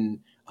corner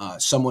than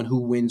someone who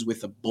wins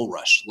with a bull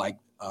rush like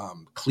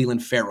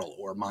Cleveland Farrell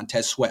or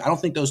Montez Sweat. I don't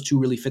think those two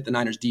really fit the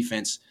Niners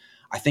defense.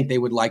 I think they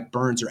would like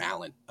Burns or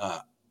Allen,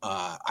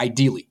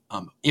 ideally.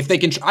 If they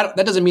can,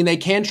 that doesn't mean they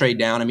can trade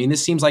down. I mean,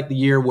 this seems like the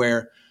year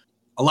where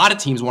a lot of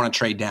teams want to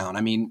trade down.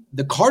 I mean,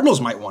 the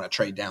Cardinals might want to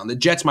trade down. The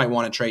Jets might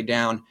want to trade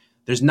down.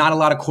 There's not a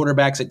lot of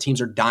quarterbacks that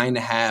teams are dying to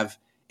have.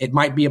 It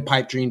might be a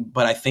pipe dream,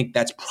 but I think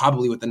that's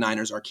probably what the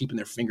Niners are keeping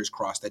their fingers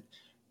crossed, that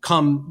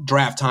come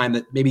draft time,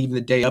 that maybe even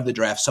the day of the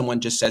draft,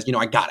 someone just says,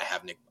 I got to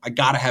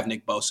have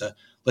Nick Bosa.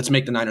 Let's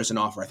make the Niners an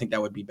offer. I think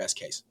that would be best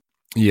case.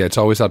 Yeah, it's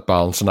always that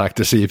balancing act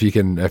to see if you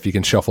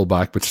can shuffle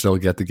back but still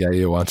get the guy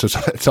you want. So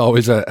it's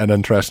always an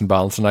interesting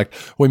balancing act.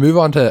 We move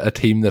on to a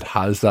team that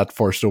has that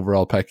first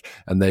overall pick,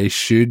 and they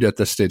should at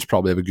this stage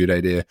probably have a good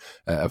idea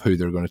of who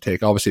they're going to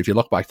take. Obviously, if you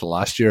look back to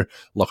last year,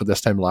 look at this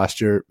time last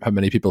year, how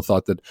many people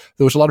thought that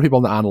there was a lot of people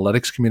in the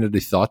analytics community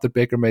thought that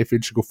Baker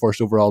Mayfield should go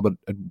first overall, but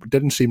it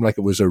didn't seem like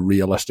it was a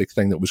realistic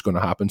thing that was going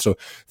to happen. So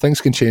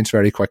things can change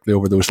very quickly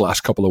over those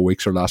last couple of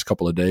weeks or last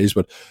couple of days.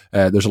 But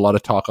there's a lot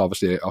of talk,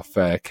 obviously, of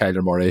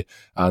Kyler Murray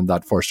and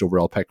that first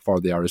overall pick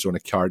for the Arizona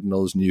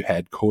Cardinals, new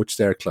head coach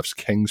there, Cliff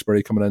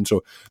Kingsbury coming in.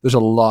 So there's a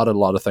lot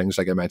of things,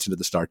 like I mentioned at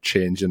the start,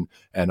 changing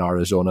in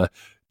Arizona.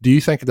 Do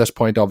you think at this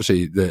point,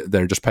 obviously,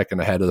 they're just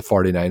picking ahead of the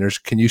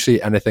 49ers, can you see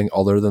anything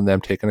other than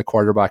them taking a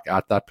quarterback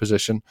at that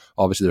position?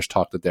 Obviously, there's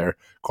talk that their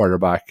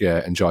quarterback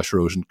and Josh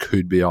Rosen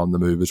could be on the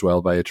move as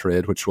well by a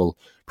trade, which will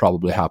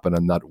probably happen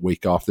in that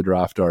week off the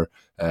draft or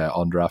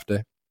on draft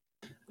day.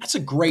 That's a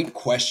great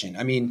question.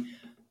 I mean,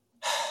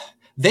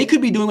 they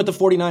could be doing what the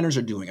 49ers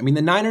are doing. I mean,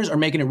 the Niners are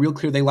making it real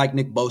clear they like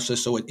Nick Bosa,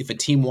 so if a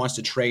team wants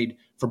to trade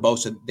for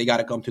Bosa, they got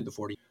to come through the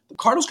 40. The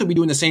Cardinals could be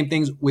doing the same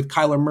things with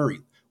Kyler Murray.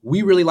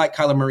 We really like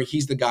Kyler Murray.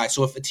 He's the guy.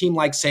 So if a team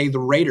like, say, the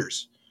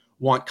Raiders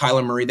want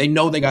Kyler Murray, they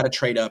know they got to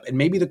trade up, and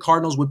maybe the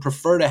Cardinals would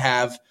prefer to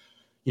have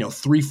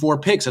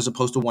 3-4 picks as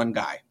opposed to one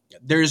guy.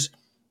 There's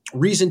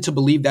reason to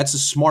believe that's a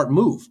smart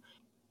move.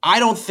 I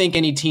don't think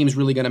any team's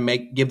really going to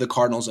give the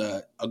Cardinals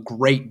a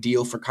great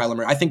deal for Kyler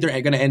Murray. I think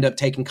they're going to end up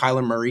taking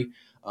Kyler Murray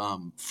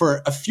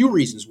for a few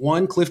reasons.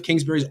 One, Cliff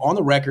Kingsbury's on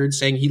the record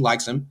saying he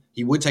likes him.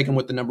 He would take him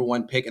with the number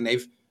one pick, and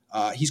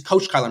he's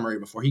coached Kyler Murray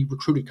before. He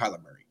recruited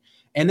Kyler Murray.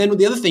 And then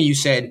the other thing you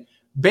said,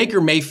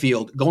 Baker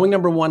Mayfield going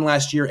number one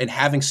last year and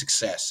having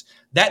success,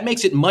 that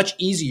makes it much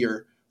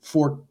easier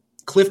for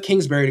Cliff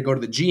Kingsbury to go to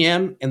the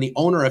GM and the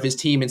owner of his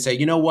team and say,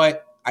 you know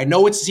what, I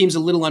know it seems a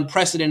little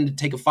unprecedented to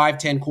take a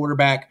 5'10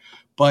 quarterback,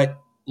 but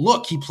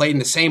look, he played in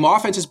the same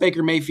offense as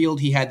Baker Mayfield.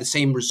 He had the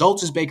same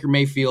results as Baker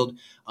Mayfield.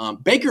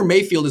 Baker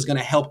Mayfield is going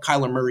to help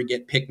Kyler Murray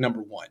get picked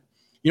number one.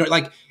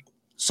 Like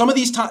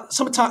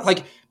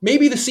like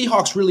maybe the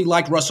Seahawks really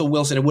liked Russell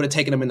Wilson and would have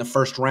taken him in the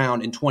first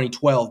round in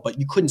 2012, but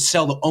you couldn't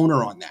sell the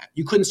owner on that.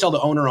 You couldn't sell the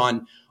owner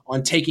on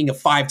taking a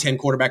 5'10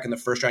 quarterback in the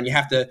first round. You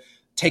have to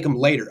take him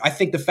later. I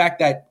think the fact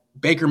that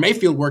Baker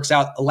Mayfield works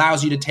out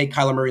allows you to take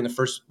Kyler Murray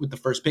with the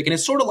first pick. And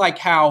it's sort of like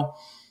how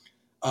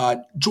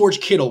George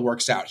Kittle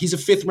works out. He's a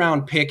 5th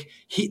round pick.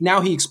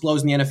 Now he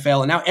explodes in the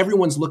NFL, and now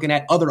everyone's looking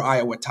at other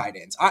Iowa tight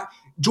ends.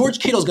 George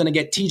Kittle's going to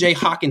get TJ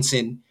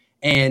Hawkinson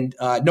and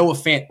Noah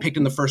Fant picked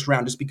in the first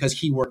round just because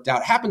he worked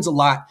out. It happens a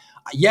lot.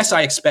 Yes,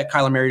 I expect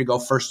Kyler Murray to go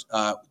first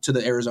to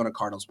the Arizona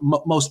Cardinals,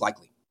 most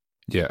likely.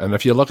 Yeah, and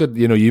if you look at,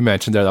 you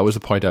mentioned there, that was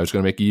the point I was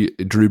going to make.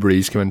 Drew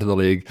Brees came into the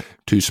league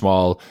too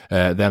small.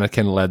 Then it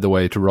kind of led the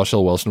way to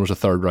Russell Wilson was a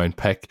 3rd round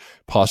pick.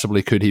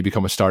 Possibly could he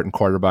become a starting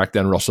quarterback?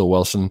 Then Russell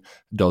Wilson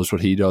does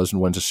what he does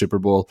and wins a Super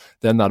Bowl.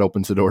 Then that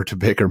opens the door to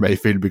Baker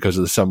Mayfield because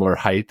of the similar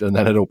height, and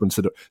then it opens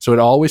the door. So it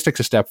always takes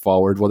a step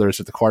forward, whether it's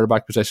at the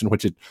quarterback position,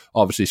 which it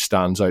obviously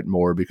stands out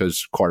more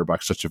because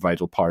quarterback's such a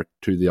vital part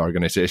to the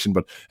organization.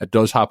 But it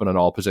does happen in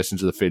all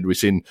positions of the field. We've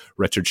seen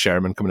Richard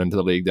Sherman coming into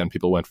the league. Then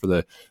people went for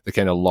the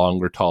kind of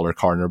longer, taller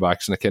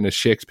cornerbacks, and it kind of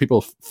shakes.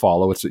 People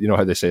follow. It's,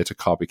 how they say it's a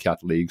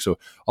copycat league. So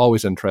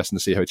always interesting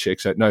to see how it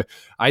shakes out. Now,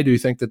 I do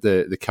think that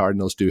the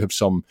Cardinals do have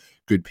some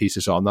good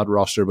pieces on that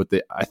roster, but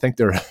I think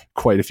they're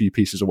quite a few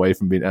pieces away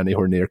from being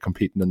anywhere near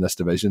competing in this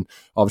division.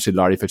 Obviously,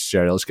 Larry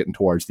Fitzgerald's getting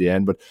towards the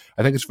end, but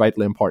I think it's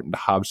vitally important to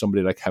have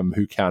somebody like him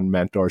who can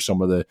mentor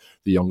some of the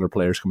younger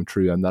players coming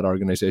through in that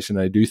organization.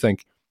 I do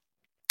think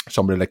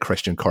somebody like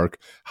Christian Kirk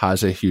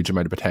has a huge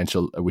amount of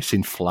potential. We've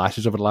seen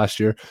flashes of it last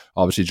year.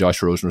 Obviously,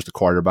 Josh Rosen was the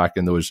quarterback,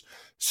 and there was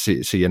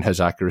seeing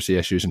his accuracy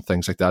issues and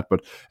things like that.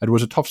 But it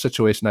was a tough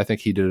situation. I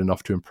think he did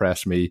enough to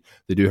impress me.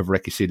 They do have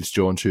Ricky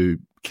Seals-Jones, who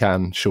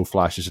can show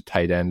flashes at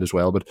tight end as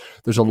well. But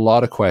there's a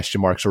lot of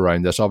question marks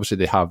around this. Obviously,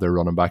 they have their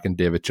running back in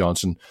David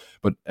Johnson,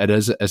 but it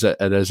is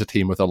a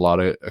team with a lot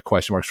of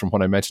question marks from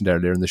what I mentioned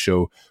earlier in the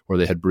show, where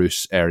they had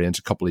Bruce Arians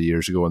a couple of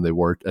years ago, and they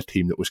were a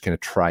team that was kind of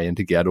trying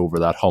to get over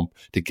that hump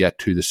to get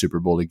to the Super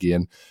Bowl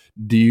again.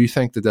 Do you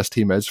think that this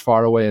team is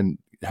far away, and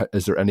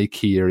is there any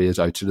key areas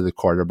outside of the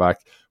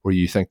quarterback where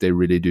you think they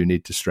really do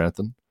need to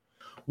strengthen?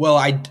 Well,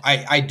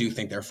 I do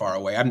think they're far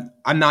away.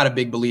 I'm not a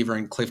big believer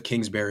in Cliff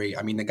Kingsbury.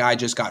 I mean, the guy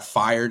just got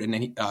fired and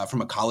then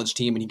from a college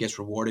team, and he gets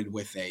rewarded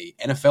with a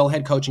NFL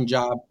head coaching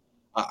job.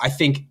 I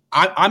think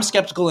I'm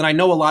skeptical, and I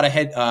know a lot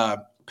of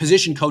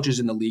position coaches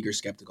in the league are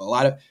skeptical. A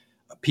lot of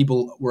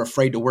people were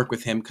afraid to work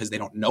with him because they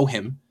don't know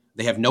him.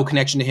 They have no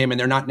connection to him, and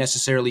they're not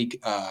necessarily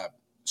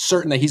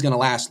certain that he's going to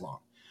last long.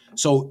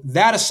 So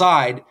that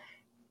aside,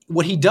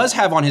 what he does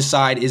have on his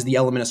side is the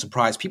element of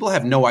surprise. People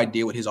have no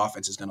idea what his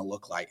offense is going to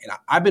look like. And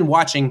I've been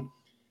watching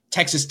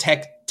Texas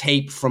Tech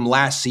tape from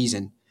last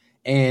season,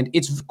 and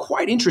it's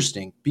quite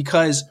interesting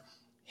because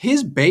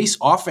his base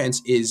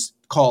offense is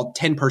called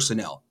 10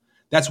 personnel.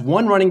 That's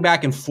 1 running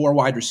back and 4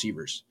 wide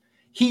receivers.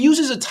 He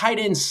uses a tight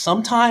end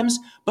sometimes,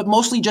 but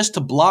mostly just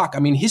to block. I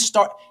mean,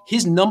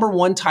 his number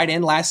 1 tight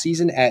end last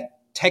season at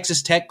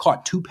Texas Tech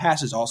caught 2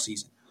 passes all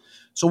season.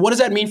 So what does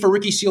that mean for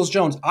Ricky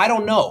Seals-Jones? I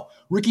don't know.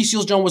 Ricky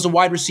Seals-Jones was a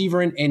wide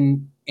receiver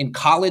in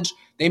college.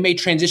 They may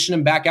transition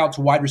him back out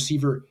to wide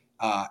receiver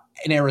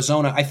in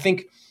Arizona. I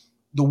think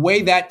the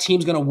way that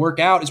team's going to work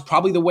out is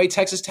probably the way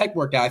Texas Tech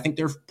worked out. I think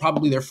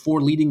their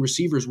 4 leading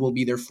receivers will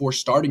be their 4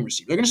 starting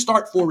receivers. They're going to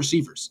start 4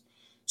 receivers.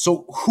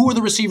 So who are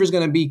the receivers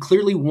going to be?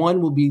 Clearly,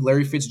 one will be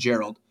Larry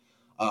Fitzgerald.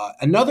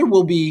 Another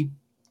will be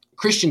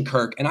Christian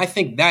Kirk, and I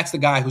think that's the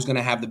guy who's going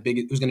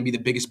to be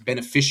the biggest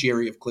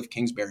beneficiary of Cliff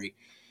Kingsbury.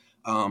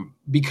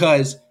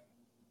 Because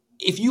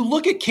if you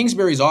look at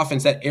Kingsbury's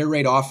offense, that air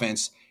raid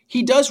offense,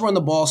 he does run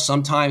the ball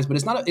sometimes, but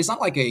it's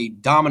not like a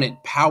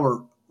dominant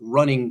power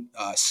running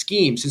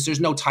scheme. Since there's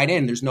no tight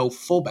end, there's no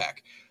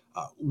fullback.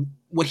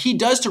 What he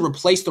does to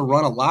replace the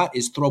run a lot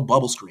is throw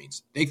bubble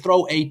screens. They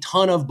throw a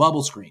ton of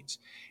bubble screens.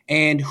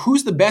 And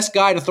who's the best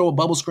guy to throw a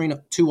bubble screen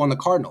to on the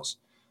Cardinals?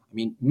 I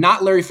mean,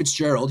 not Larry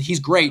Fitzgerald.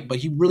 He's great,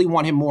 but you really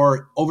want him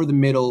more over the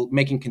middle,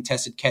 making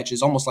contested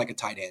catches, almost like a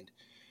tight end.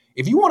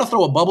 If you want to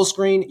throw a bubble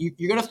screen,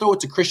 you're going to throw it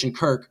to Christian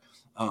Kirk.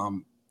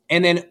 And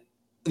then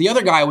the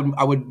other guy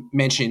I would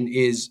mention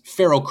is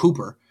Pharaoh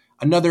Cooper,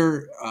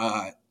 another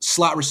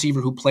slot receiver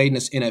who played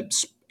in a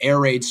air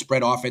raid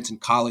spread offense in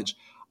college.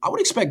 I would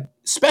expect,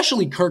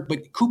 especially Kirk,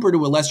 but Cooper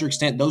to a lesser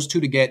extent, those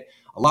two to get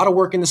a lot of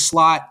work in the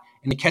slot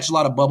and to catch a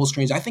lot of bubble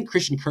screens. I think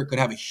Christian Kirk could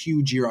have a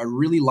huge year. I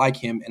really like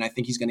him, and I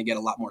think he's going to get a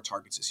lot more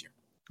targets this year.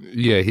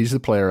 Yeah, he's the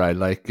player I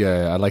like.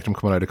 I liked him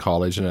coming out of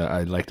college, and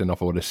I liked enough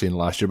of what I've seen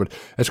last year. But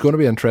it's going to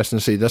be interesting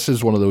to see. This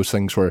is one of those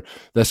things where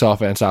this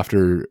offense,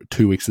 after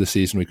 2 weeks of the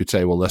season, we could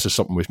say, well, this is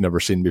something we've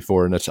never seen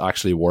before, and it's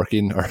actually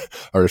working,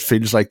 or it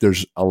feels like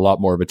there's a lot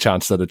more of a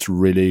chance that it's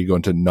really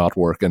going to not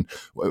work. And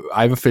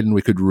I have a feeling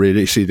we could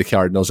really see the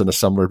Cardinals in a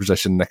similar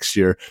position next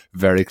year,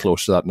 very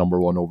close to that number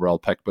 1 overall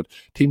pick. But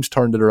teams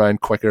turned it around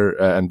quicker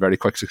in very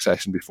quick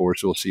succession before,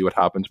 so we'll see what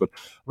happens. But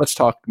let's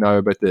talk now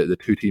about the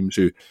 2 teams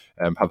who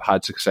have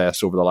had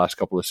success over the last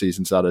couple of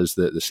seasons. That is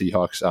the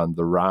Seahawks and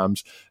the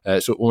Rams.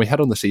 So when we hit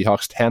on the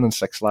Seahawks,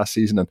 10-6 last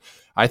season, and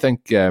I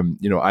think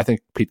I think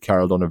Pete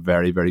Carroll done a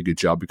very, very good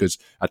job, because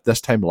at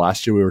this time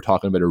last year we were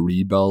talking about a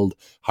rebuild,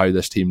 how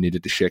this team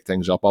needed to shake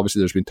things up.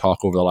 Obviously, there's been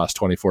talk over the last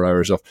 24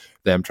 hours of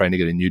them trying to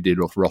get a new deal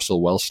with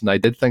Russell Wilson. I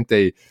did think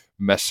they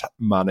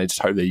mismanaged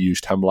how they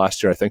used him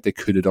last year. I think they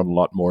could have done a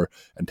lot more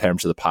in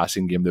terms of the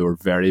passing game. They were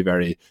very,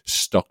 very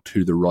stuck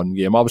to the run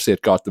game. Obviously,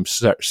 it got them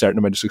a certain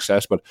amount of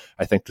success, but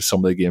I think to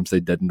some of the games they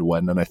didn't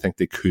win, and I think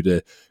they could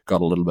have got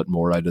a little bit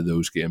more out of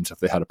those games if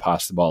they had to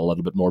pass the ball a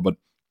little bit more. But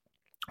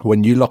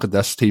when you look at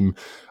this team,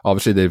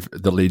 obviously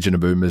the Legion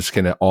of Boom has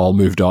kind of all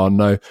moved on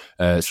now,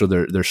 so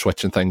they're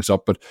switching things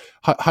up. But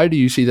how do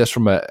you see this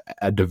from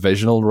a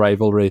divisional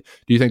rivalry?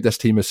 Do you think this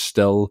team is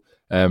still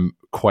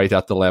quite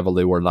at the level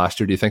they were last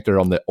year? Do you think they're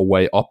on the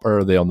way up, or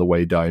are they on the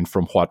way down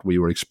from what we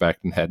were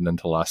expecting heading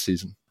into last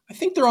season? I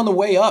think they're on the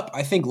way up.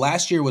 I think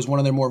last year was one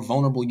of their more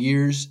vulnerable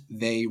years.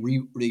 They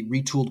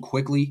retooled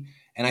quickly,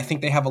 and I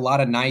think they have a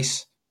lot of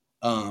nice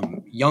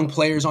young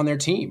players on their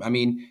team. I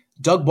mean,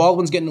 Doug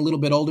Baldwin's getting a little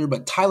bit older,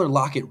 but Tyler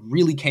Lockett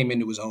really came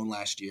into his own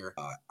last year.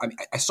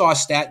 I saw a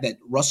stat that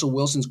Russell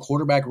Wilson's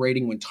quarterback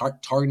rating when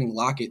targeting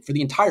Lockett for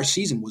the entire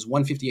season was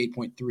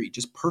 158.3,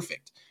 just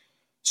perfect.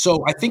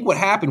 So I think what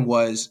happened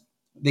was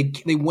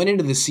they went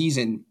into the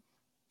season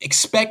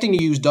expecting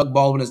to use Doug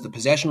Baldwin as the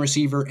possession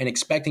receiver and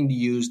expecting to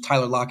use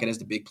Tyler Lockett as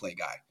the big play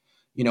guy.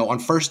 You know, on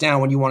first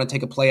down, when you want to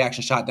take a play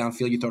action shot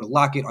downfield, you throw to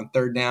Lockett. On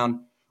third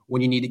down,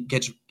 when you need to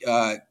get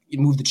you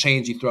move the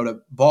chains, you throw to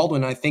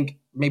Baldwin. I think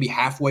maybe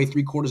halfway,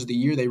 3/4 of the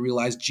year, they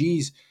realized,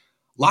 geez,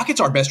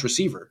 Lockett's our best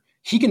receiver.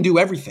 He can do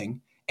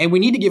everything, and we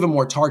need to give him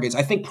more targets.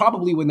 I think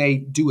probably when they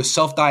do a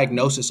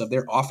self-diagnosis of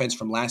their offense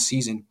from last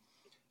season,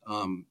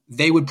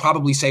 they would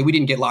probably say, we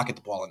didn't get Lockett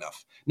the ball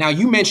enough. Now,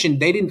 you mentioned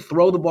they didn't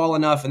throw the ball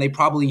enough, and they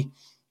probably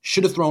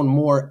should have thrown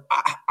more.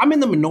 I'm in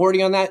the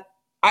minority on that.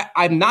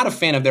 I'm not a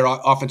fan of their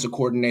offensive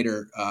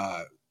coordinator,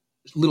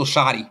 Little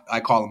Shoddy, I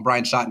call him,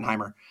 Brian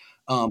Schottenheimer.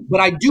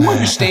 But I do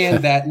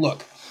understand that,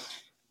 look,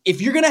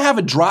 if you're going to have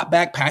a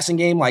drop-back passing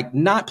game, like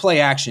not play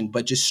action,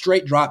 but just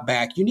straight drop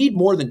back, you need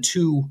more than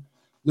 2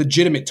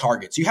 legitimate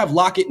targets. You have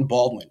Lockett and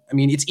Baldwin. I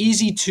mean, it's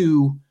easy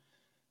to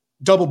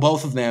double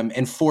both of them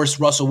and force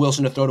Russell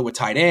Wilson to throw to a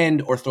tight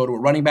end or throw to a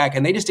running back,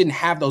 and they just didn't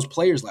have those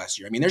players last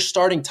year. I mean, their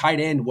starting tight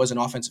end was an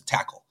offensive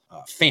tackle,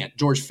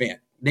 George Fant.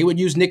 They would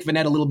use Nick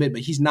Vannett a little bit,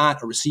 but he's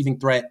not a receiving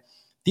threat.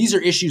 These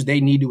are issues they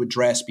need to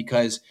address,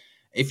 because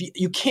if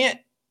you can't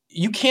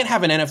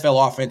have an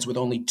NFL offense with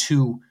only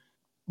two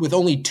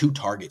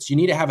targets. You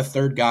need to have a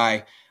third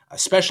guy,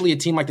 especially a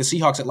team like the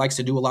Seahawks that likes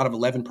to do a lot of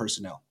 11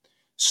 personnel.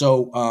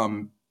 So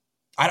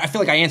I feel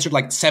like I answered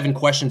like 7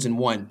 questions in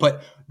one,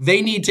 but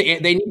they need to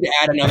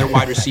add another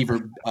wide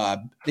receiver.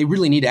 They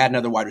really need to add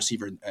another wide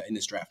receiver in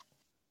this draft.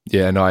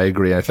 Yeah, no, I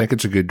agree. I think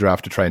it's a good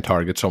draft to try and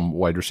target some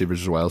wide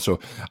receivers as well. So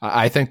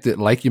I think that,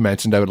 like you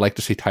mentioned, I would like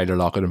to see Tyler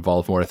Lockett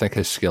involved more. I think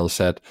his skill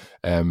set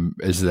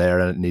is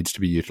there and it needs to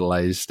be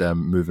utilised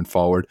moving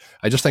forward.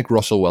 I just think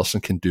Russell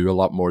Wilson can do a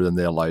lot more than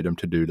they allowed him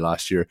to do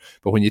last year.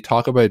 But when you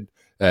talk about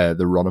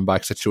the running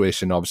back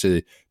situation,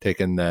 obviously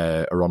taking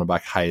a running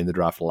back high in the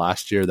draft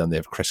last year, then they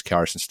have Chris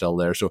Carson still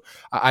there. So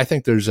I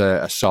think there's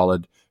a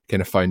solid kind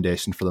of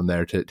foundation for them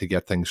there to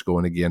get things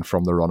going again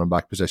from the running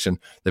back position.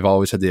 They've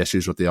always had the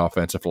issues with the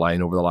offensive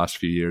line over the last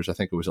few years. I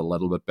think it was a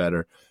little bit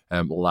better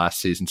last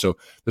season. So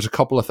there's a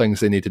couple of things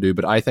they need to do,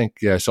 but I think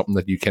something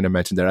that you kind of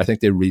mentioned there, I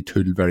think they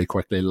retooled very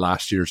quickly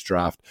last year's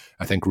draft.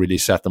 I think really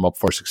set them up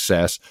for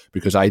success,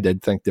 because I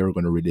did think they were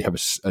going to really have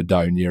a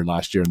down year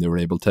last year and they were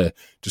able to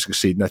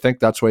succeed. And I think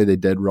that's why they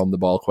did run the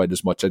ball quite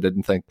as much. I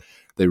didn't think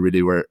they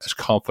really were as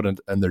confident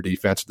in their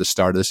defense at the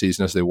start of the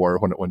season as they were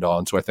when it went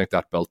on. So I think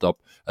that built up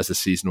as the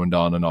season went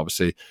on, and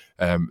obviously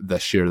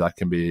this year that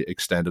can be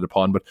extended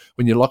upon. But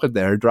when you look at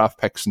their draft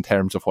picks in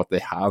terms of what they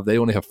have, they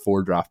only have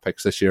 4 draft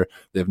picks this year.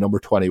 They have number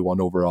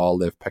 21 overall.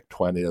 They've picked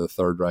 20 in the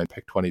 3rd round,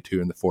 picked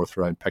 22 in the 4th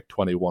round, picked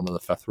 21 in the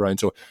 5th round.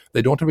 So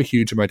they don't have a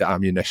huge amount of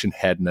ammunition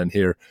heading in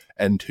here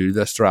into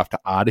this draft to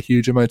add a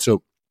huge amount.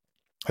 So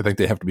I think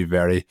they have to be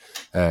very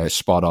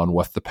spot on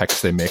with the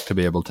picks they make to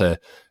be able to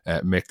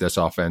make this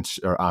offense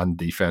and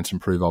defense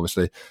improve.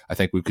 Obviously, I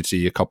think we could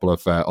see a couple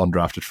of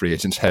undrafted free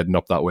agents heading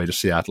up that way to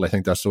Seattle. I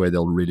think that's the way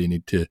they'll really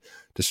need to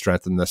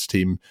strengthen this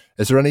team.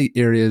 Is there any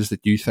areas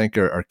that you think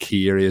are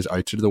key areas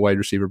outside of the wide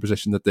receiver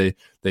position that they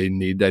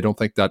need? I don't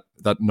think that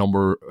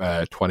number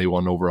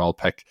 21 overall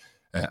pick,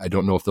 I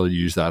don't know if they'll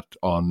use that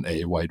on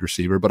a wide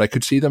receiver, but I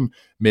could see them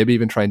maybe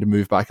even trying to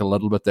move back a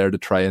little bit there to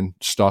try and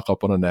stock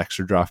up on an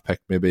extra draft pick,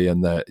 maybe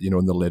in the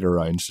later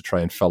rounds to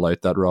try and fill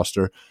out that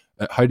roster.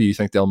 How do you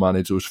think they'll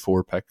manage those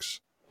 4 picks?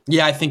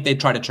 Yeah, I think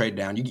they'd try to trade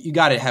down. You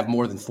got to have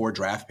more than 4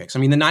 draft picks. I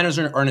mean, the Niners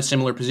are in a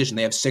similar position.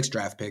 They have 6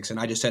 draft picks, and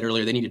I just said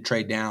earlier they need to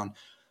trade down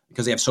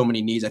because they have so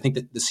many needs. I think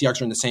that the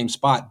Seahawks are in the same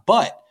spot.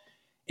 But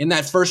in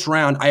that first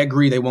round, I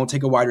agree they won't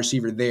take a wide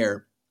receiver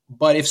there.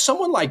 But if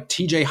someone like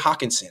TJ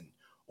Hawkinson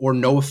or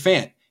Noah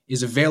Fant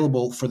is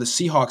available for the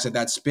Seahawks at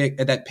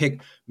that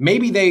pick,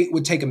 maybe they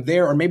would take him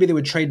there, or maybe they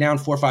would trade down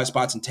 4 or 5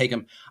 spots and take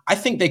him. I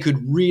think they could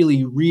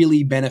really,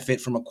 really benefit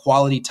from a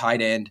quality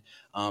tight end.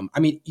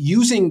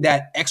 Using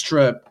that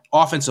extra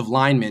offensive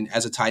lineman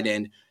as a tight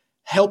end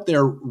help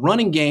their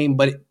running game,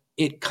 but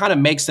it kind of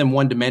makes them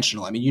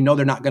one-dimensional. I mean,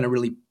 they're not going to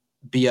really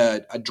be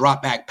a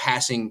drop-back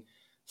passing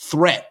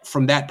threat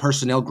from that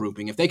personnel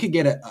grouping. If they could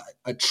get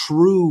a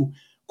true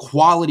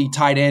quality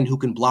tight end who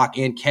can block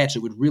and catch,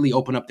 it would really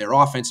open up their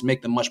offense and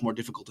make them much more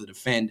difficult to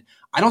defend.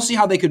 I don't see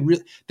how they could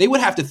they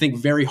would have to think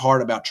very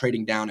hard about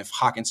trading down if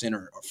Hawkinson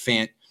or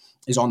Fant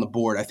is on the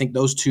board. I think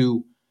those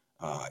 2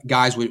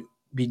 guys would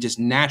be just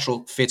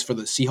natural fits for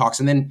the Seahawks.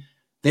 And then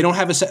they don't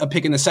have a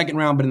pick in the 2nd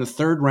round, but in the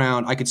 3rd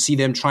round, I could see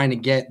them trying to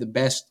get the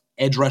best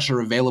edge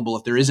rusher available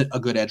if there isn't a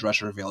good edge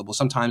rusher available.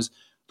 Sometimes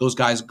those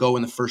guys go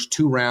in the first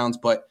 2 rounds,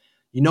 but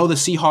the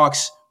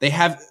Seahawks, they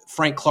have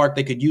Frank Clark.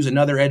 They could use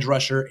another edge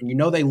rusher,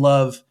 and they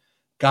love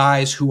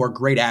guys who are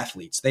great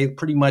athletes. They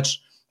pretty much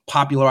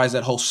popularized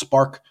that whole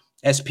SPARQ,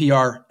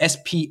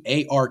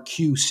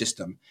 SPARQ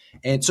system.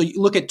 And so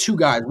you look at 2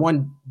 guys,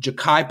 one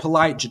Jachai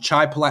Polite.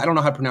 I don't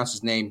know how to pronounce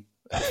his name.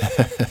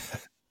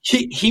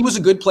 He was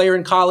a good player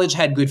in college,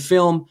 had good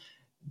film,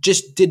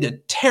 just did a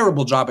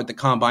terrible job at the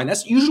combine.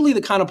 That's usually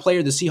the kind of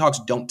player the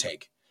Seahawks don't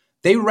take.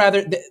 They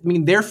rather,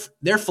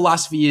 their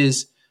philosophy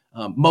is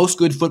most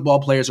good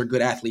football players are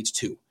good athletes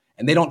too,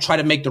 and they don't try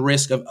to take the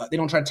risk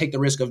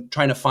of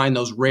trying to find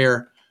those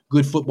rare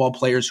good football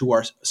players who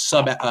are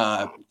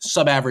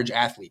sub-average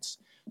athletes.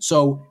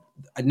 So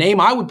a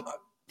name I would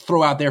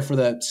throw out there for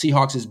the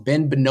Seahawks is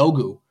Ben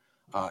Benogu,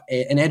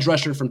 an edge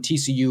rusher from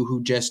TCU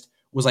who just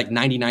was like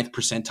 99th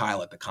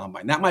percentile at the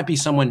combine. That might be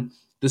someone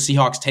the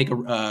Seahawks take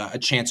a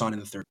chance on in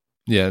the 3rd.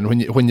 Yeah, and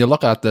when you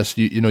look at this,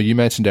 you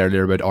mentioned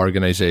earlier about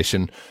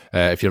organization.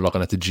 If you're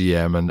looking at the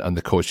GM and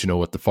the coach,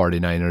 with the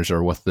 49ers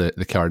or with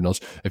the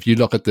Cardinals. If you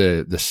look at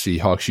the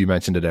Seahawks, you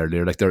mentioned it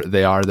earlier, like they're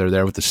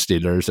there with the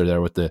Steelers, they're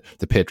there with the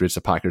Patriots,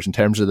 the Packers, in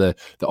terms of the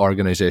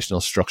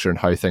organizational structure and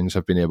how things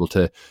have been able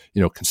to,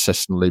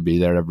 consistently be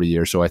there every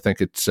year. So I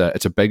think it's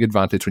a big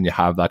advantage when you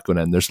have that going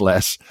in. There's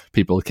less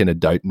people kind of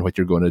doubting what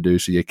you're going to do,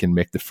 so you can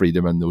make the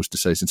freedom in those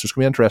decisions. So it's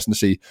going to be interesting to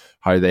see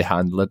how they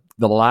handle it.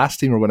 The last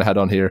team we're going to head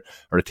on here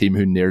are a team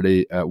who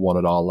nearly won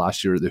it all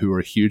last year, who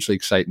were hugely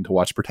exciting to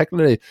watch,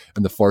 particularly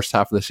in the first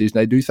half of the season.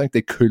 I do think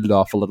they cooled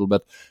off a little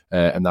bit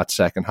in that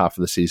second half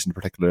of the season,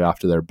 particularly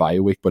after their bye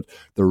week. But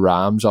the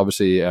Rams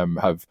obviously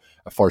have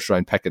a first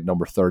round pick at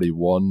number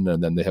 31,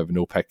 and then they have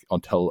no pick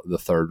until the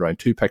 3rd round.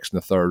 2 picks in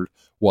the 3rd,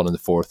 one in the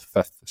 4th,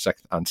 5th,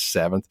 6th, and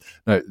 7th.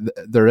 Now,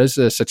 there is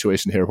a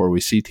situation here where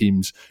we see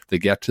teams, they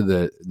get to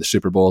the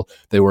Super Bowl,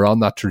 they were on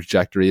that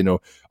trajectory,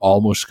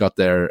 almost got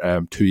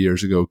there 2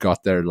 years ago,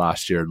 got there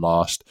last year,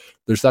 lost.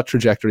 There's that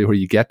trajectory where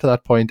you get to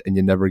that point and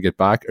you never get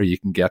back, or you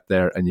can get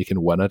there and you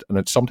can win it.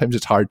 And sometimes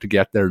it's hard to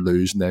get there,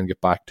 lose, and then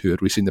get back to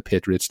it. We've seen the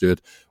Patriots do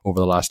it over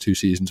the last 2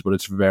 seasons, but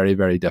it's very,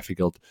 very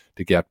difficult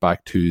to get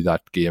back to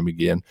that game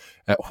again.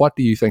 What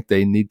do you think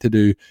they need to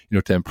do,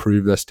 to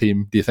improve this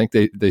team? Do you think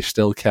they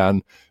still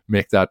can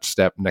make that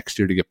step next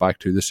year to get back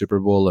to the Super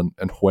Bowl?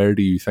 And where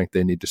do you think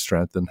they need to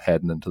strengthen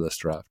heading into this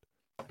draft?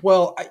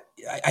 Well,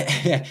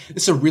 this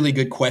is a really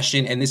good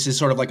question, and this is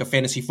sort of like a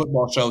fantasy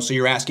football show. So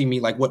you're asking me,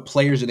 like, what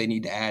players do they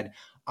need to add?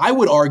 I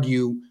would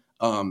argue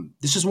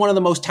this is one of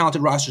the most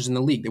talented rosters in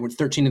the league. They were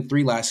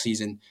 13-3 last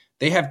season.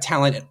 They have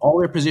talent at all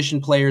their position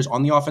players,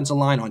 on the offensive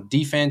line, on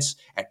defense,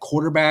 at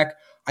quarterback.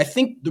 I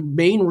think the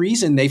main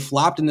reason they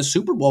flopped in the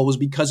Super Bowl was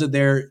because of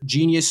their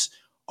genius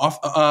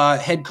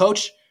head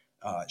coach,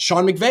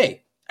 Sean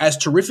McVay. As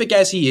terrific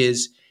as he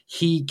is,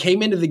 he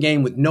came into the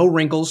game with no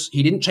wrinkles.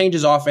 He didn't change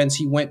his offense.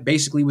 He went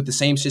basically with the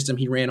same system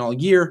he ran all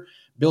year.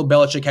 Bill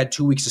Belichick had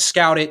 2 weeks to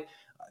scout it.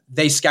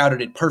 They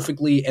scouted it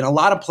perfectly. And a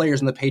lot of players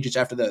in the Patriots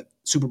after the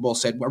Super Bowl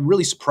said, we're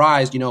really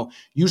surprised.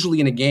 Usually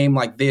in a game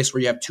like this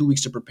where you have 2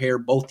 weeks to prepare,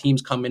 both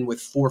teams come in with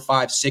 4,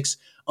 5, 6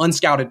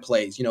 unscouted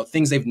plays,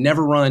 things they've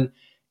never run.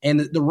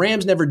 And the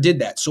Rams never did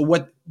that. So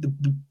what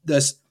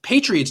the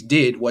Patriots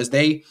did was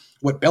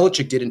what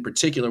Belichick did in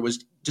particular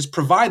was just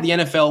provide the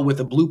NFL with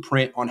a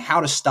blueprint on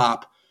how to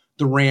stop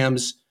the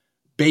Rams'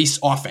 base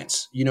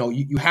offense.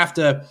 You have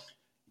to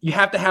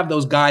have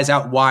those guys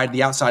out wide,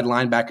 the outside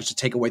linebackers, to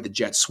take away the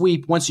jet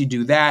sweep. Once you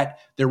do that,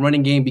 their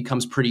running game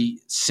becomes pretty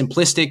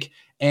simplistic,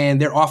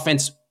 and their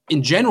offense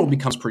in general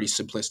becomes pretty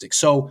simplistic.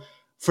 So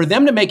for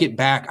them to make it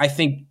back, I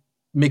think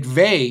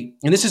McVay,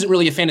 and this isn't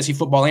really a fantasy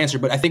football answer,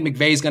 but I think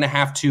McVay is going to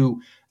have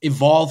to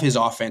evolve his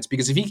offense,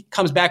 because if he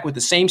comes back with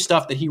the same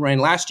stuff that he ran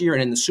last year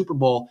and in the Super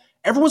Bowl,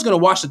 everyone's going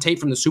to watch the tape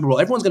from the Super Bowl.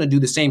 Everyone's going to do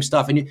the same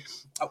stuff. And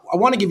I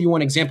want to give you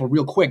one example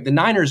real quick. The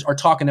Niners are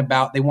talking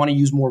about they want to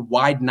use more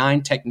wide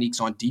 9 techniques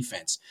on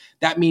defense.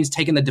 That means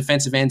taking the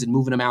defensive ends and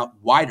moving them out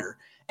wider.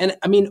 And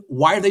I mean,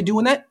 why are they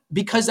doing that?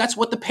 Because that's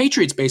what the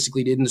Patriots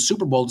basically did in the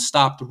Super Bowl to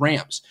stop the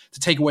Rams, to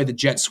take away the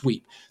jet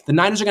sweep. The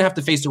Niners are going to have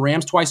to face the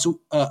Rams twice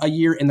a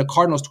year and the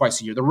Cardinals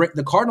twice a year.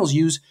 The Cardinals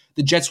use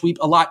the jet sweep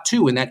a lot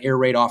too in that air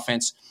raid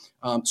offense.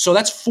 So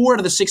that's 4 out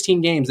of the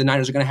 16 games the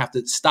Niners are going to have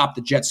to stop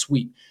the jet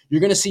sweep. You're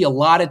going to see a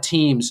lot of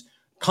teams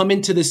come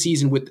into the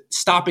season with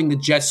stopping the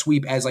jet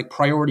sweep as like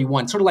priority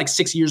one, sort of like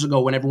 6 years ago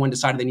when everyone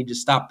decided they need to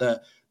stop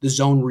the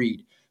zone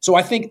read. So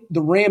I think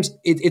the Rams,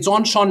 it's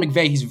on Sean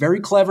McVay. He's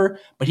very clever,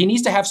 but he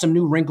needs to have some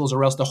new wrinkles,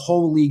 or else the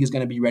whole league is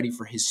going to be ready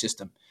for his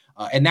system.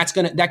 And that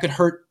could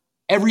hurt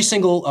every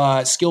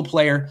single skill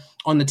player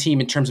on the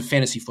team in terms of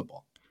fantasy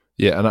football.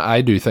 Yeah, and I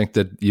do think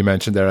that you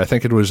mentioned there, I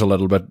think it was a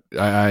little bit,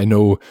 I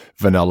know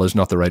vanilla is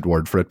not the right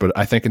word for it, but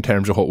I think in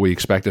terms of what we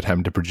expected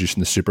him to produce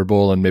in the Super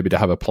Bowl, and maybe to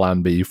have a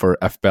plan B for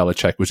if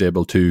Belichick was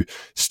able to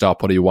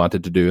stop what he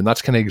wanted to do. And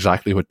that's kind of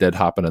exactly what did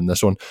happen in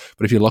this one.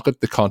 But if you look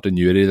at the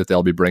continuity that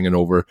they'll be bringing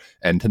over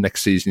into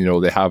next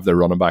season, they have their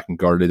running back in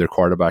Gurley, their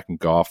quarterback in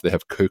Goff, they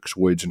have Cooks,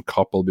 Woods, and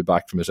Kupp will be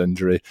back from his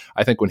injury.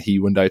 I think when he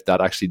went out,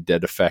 that actually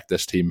did affect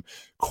this team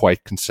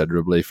quite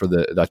considerably for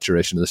that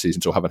duration of the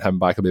season. So having him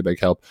back will be a big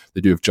help.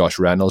 They do have Josh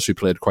Reynolds, who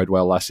played quite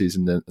well last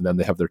season, and then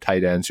they have their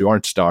tight ends who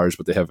aren't stars,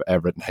 but they have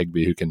Everett and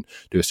Higbee who can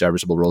do a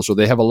serviceable role. So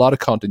they have a lot of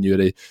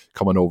continuity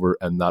coming over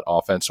in that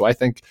offense. So I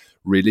think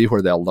really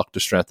where they'll look to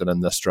strengthen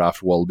in this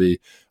draft will be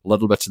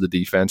little bits of the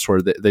defense,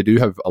 where they do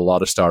have a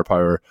lot of star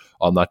power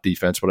on that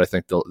defense, but I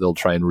think they'll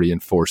try and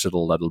reinforce it a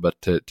little bit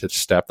to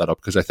step that up,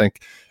 because I think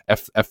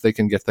if they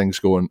can get things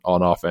going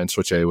on offense,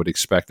 which I would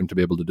expect them to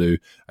be able to do,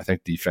 I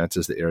think defense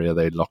is the area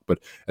they look. But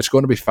it's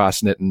going to be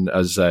fascinating,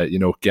 as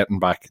getting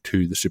back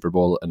to the Super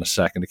Bowl in a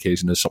second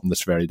occasion is something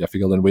that's very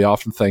difficult, and we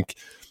often think,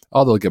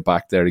 oh, they'll get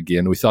back there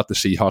again. We thought the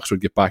Seahawks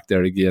would get back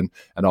there again,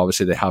 and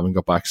obviously they haven't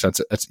got back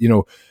since. It's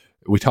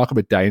we talk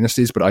about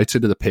dynasties, but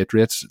outside of the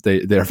Patriots,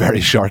 they're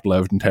very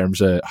short-lived in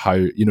terms of how,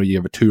 you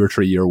have a 2 or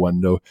 3 year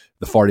window.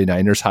 The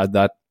 49ers had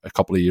that a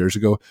couple of years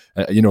ago.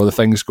 The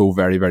things go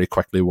very, very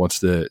quickly once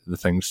the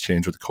things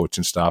change with the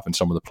coaching staff and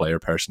some of the player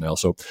personnel.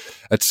 So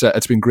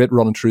it's been great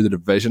running through the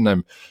division.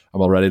 I'm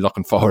already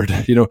looking forward.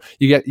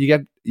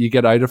 You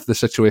get out of the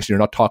situation, you're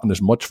not talking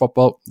as much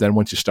football. Then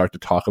once you start to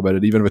talk about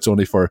it, even if it's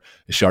only for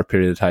a short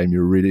period of time,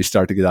 you really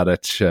start to get that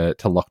itch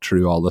to look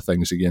through all the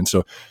things again.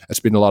 So it's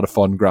been a lot of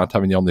fun, Grant,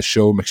 having you on the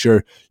show. Make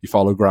sure you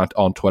follow Grant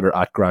on Twitter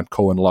at Grant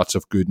Cohen. Lots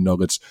of good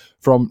nuggets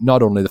from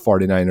not only the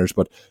 49ers,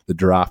 but the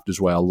draft as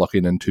well,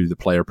 looking into the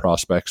player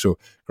prospects. So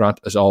Grant,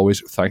 as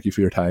always, thank you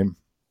for your time.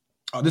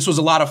 Oh, this was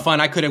a lot of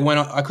fun. I could have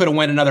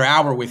went another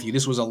hour with you.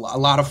 This was a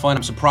lot of fun.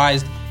 I'm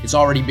surprised it's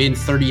already been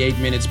 38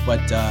 minutes,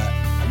 but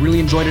I really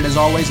enjoyed it as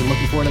always, and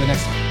looking forward to the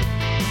next time.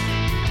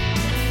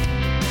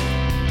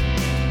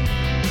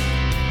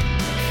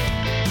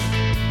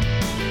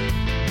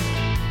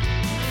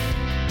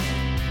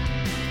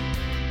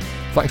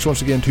 Thanks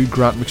once again to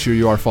Grant. Make sure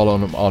you are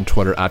following him on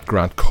Twitter at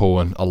Grant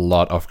Cohen. A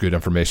lot of good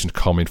information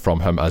coming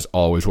from him, as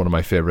always. One of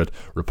my favourite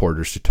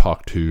reporters to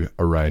talk to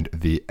around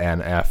the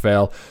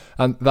NFL.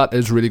 And that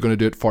is really going to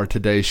do it for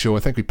today's show. I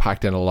think we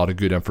packed in a lot of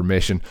good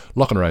information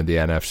looking around the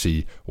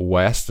NFC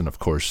West. And of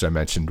course, I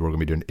mentioned we're going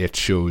to be doing 8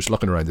 shows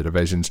looking around the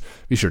divisions.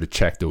 Be sure to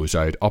check those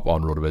out up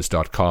on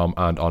rotoviz.com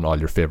and on all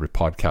your favourite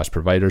podcast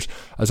providers.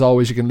 As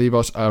always, you can leave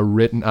us a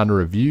rating and a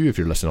review if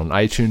you're listening on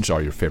iTunes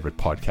or your favourite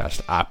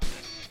podcast app.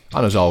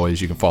 And as always,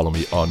 you can follow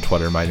me on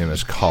Twitter. My name is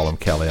Colin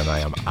Kelly and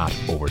I am at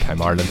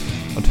Overtime Ireland.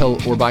 Until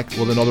we're back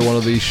with another one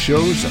of these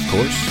shows, of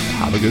course,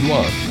 have a good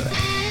one.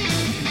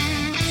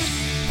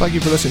 Thank you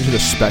for listening to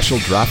the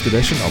special draft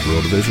edition of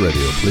RotoViz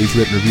Radio. Please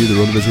rate and review the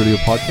RotoViz Radio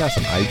podcast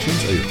on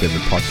iTunes or your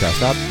favourite podcast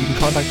app. You can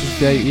contact us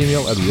via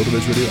email at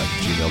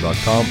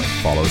rotovizradio@gmail.com and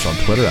follow us on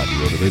Twitter at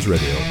RotoViz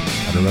Radio.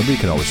 And remember, you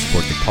can always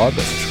support the pod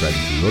by subscribing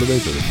to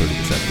RotoViz with a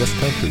 30%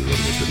 discount through the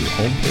RotoViz Radio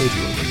homepage,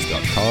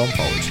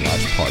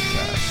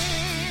 rotoviz.com/podcast.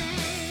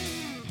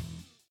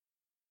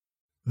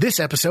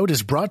 This episode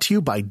is brought to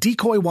you by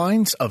Decoy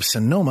Wines of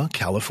Sonoma,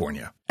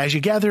 California. As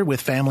you gather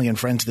with family and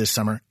friends this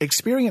summer,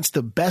 experience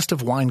the best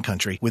of wine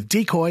country with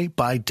Decoy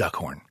by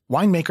Duckhorn.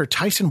 Winemaker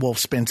Tyson Wolfe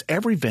spends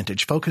every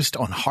vintage focused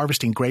on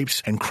harvesting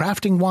grapes and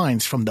crafting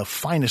wines from the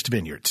finest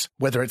vineyards.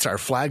 Whether it's our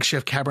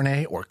flagship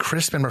Cabernet or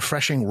crisp and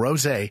refreshing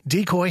Rosé,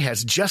 Decoy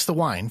has just the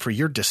wine for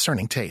your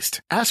discerning taste.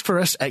 Ask for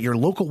us at your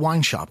local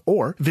wine shop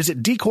or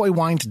visit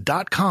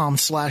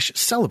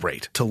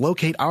decoywines.com/celebrate to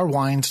locate our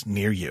wines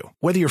near you.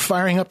 Whether you're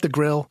firing up the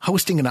grill,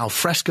 hosting an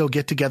alfresco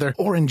get-together,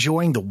 or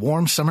enjoying the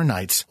warm summer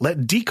nights,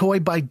 let Decoy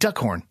by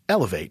Duckhorn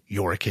elevate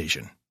your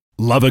occasion.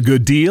 Love a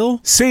good deal?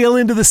 Sail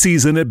into the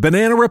season at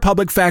Banana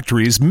Republic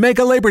Factory's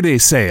Mega Labor Day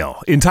Sale.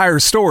 Entire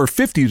store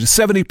 50 to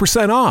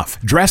 70% off.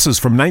 Dresses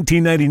from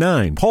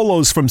 $19.99.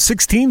 Polos from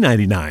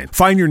 $16.99.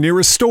 Find your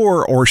nearest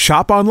store or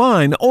shop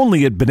online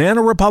only at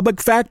Banana Republic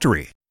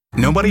Factory.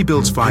 Nobody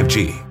builds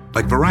 5G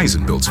like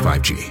Verizon builds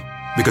 5G.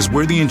 Because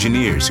we're the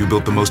engineers who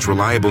built the most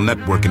reliable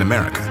network in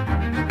America.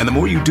 And the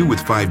more you do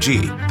with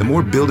 5G, the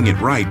more building it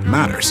right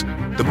matters.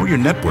 The more your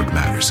network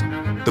matters.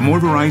 The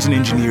more Verizon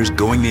engineers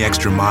going the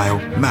extra mile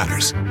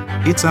matters.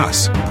 It's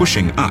us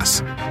pushing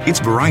us. It's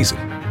Verizon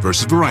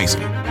versus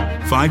Verizon.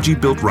 5G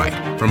built right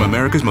from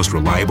America's most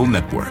reliable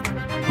network.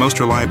 Most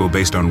reliable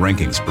based on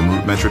rankings from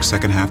RootMetrics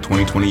second half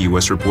 2020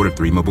 U.S. report of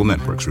 3 mobile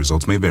networks.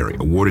 Results may vary.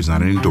 Award is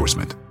not an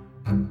endorsement.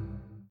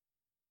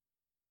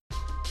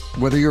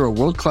 Whether you're a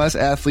world-class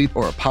athlete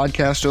or a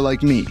podcaster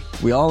like me,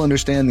 we all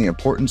understand the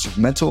importance of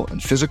mental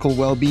and physical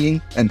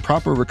well-being and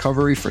proper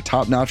recovery for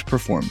top-notch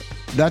performance.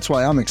 That's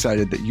why I'm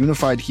excited that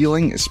Unified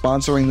Healing is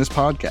sponsoring this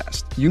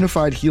podcast.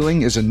 Unified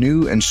Healing is a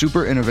new and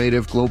super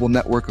innovative global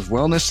network of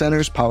wellness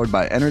centers powered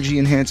by Energy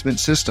Enhancement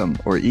System,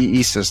 or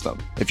EE System.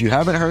 If you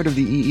haven't heard of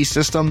the EE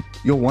System,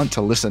 you'll want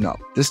to listen up.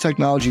 This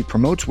technology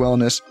promotes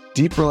wellness,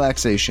 deep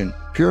relaxation,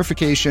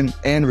 purification,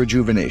 and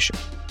rejuvenation.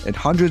 At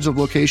hundreds of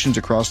locations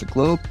across the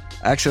globe,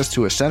 access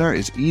to a center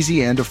is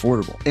easy and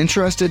affordable.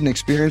 Interested in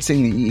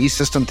experiencing the EE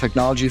System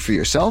technology for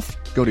yourself?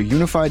 Go to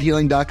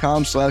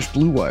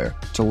unifiedhealing.com/bluewire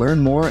to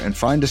learn more and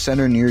find a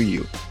center near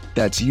you.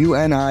 That's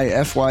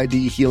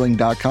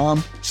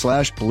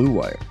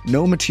unifydhealing.com/bluewire.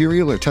 No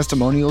material or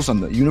testimonials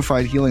on the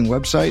Unified Healing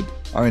website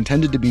are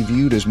intended to be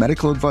viewed as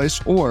medical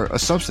advice or a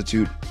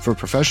substitute for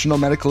professional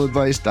medical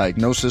advice,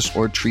 diagnosis,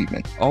 or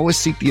treatment. Always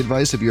seek the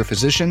advice of your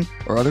physician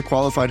or other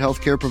qualified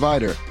healthcare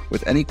provider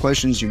with any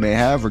questions you may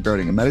have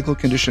regarding a medical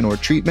condition or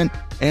treatment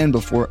and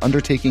before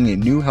undertaking a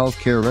new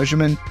healthcare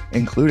regimen,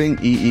 including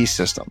EE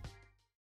System.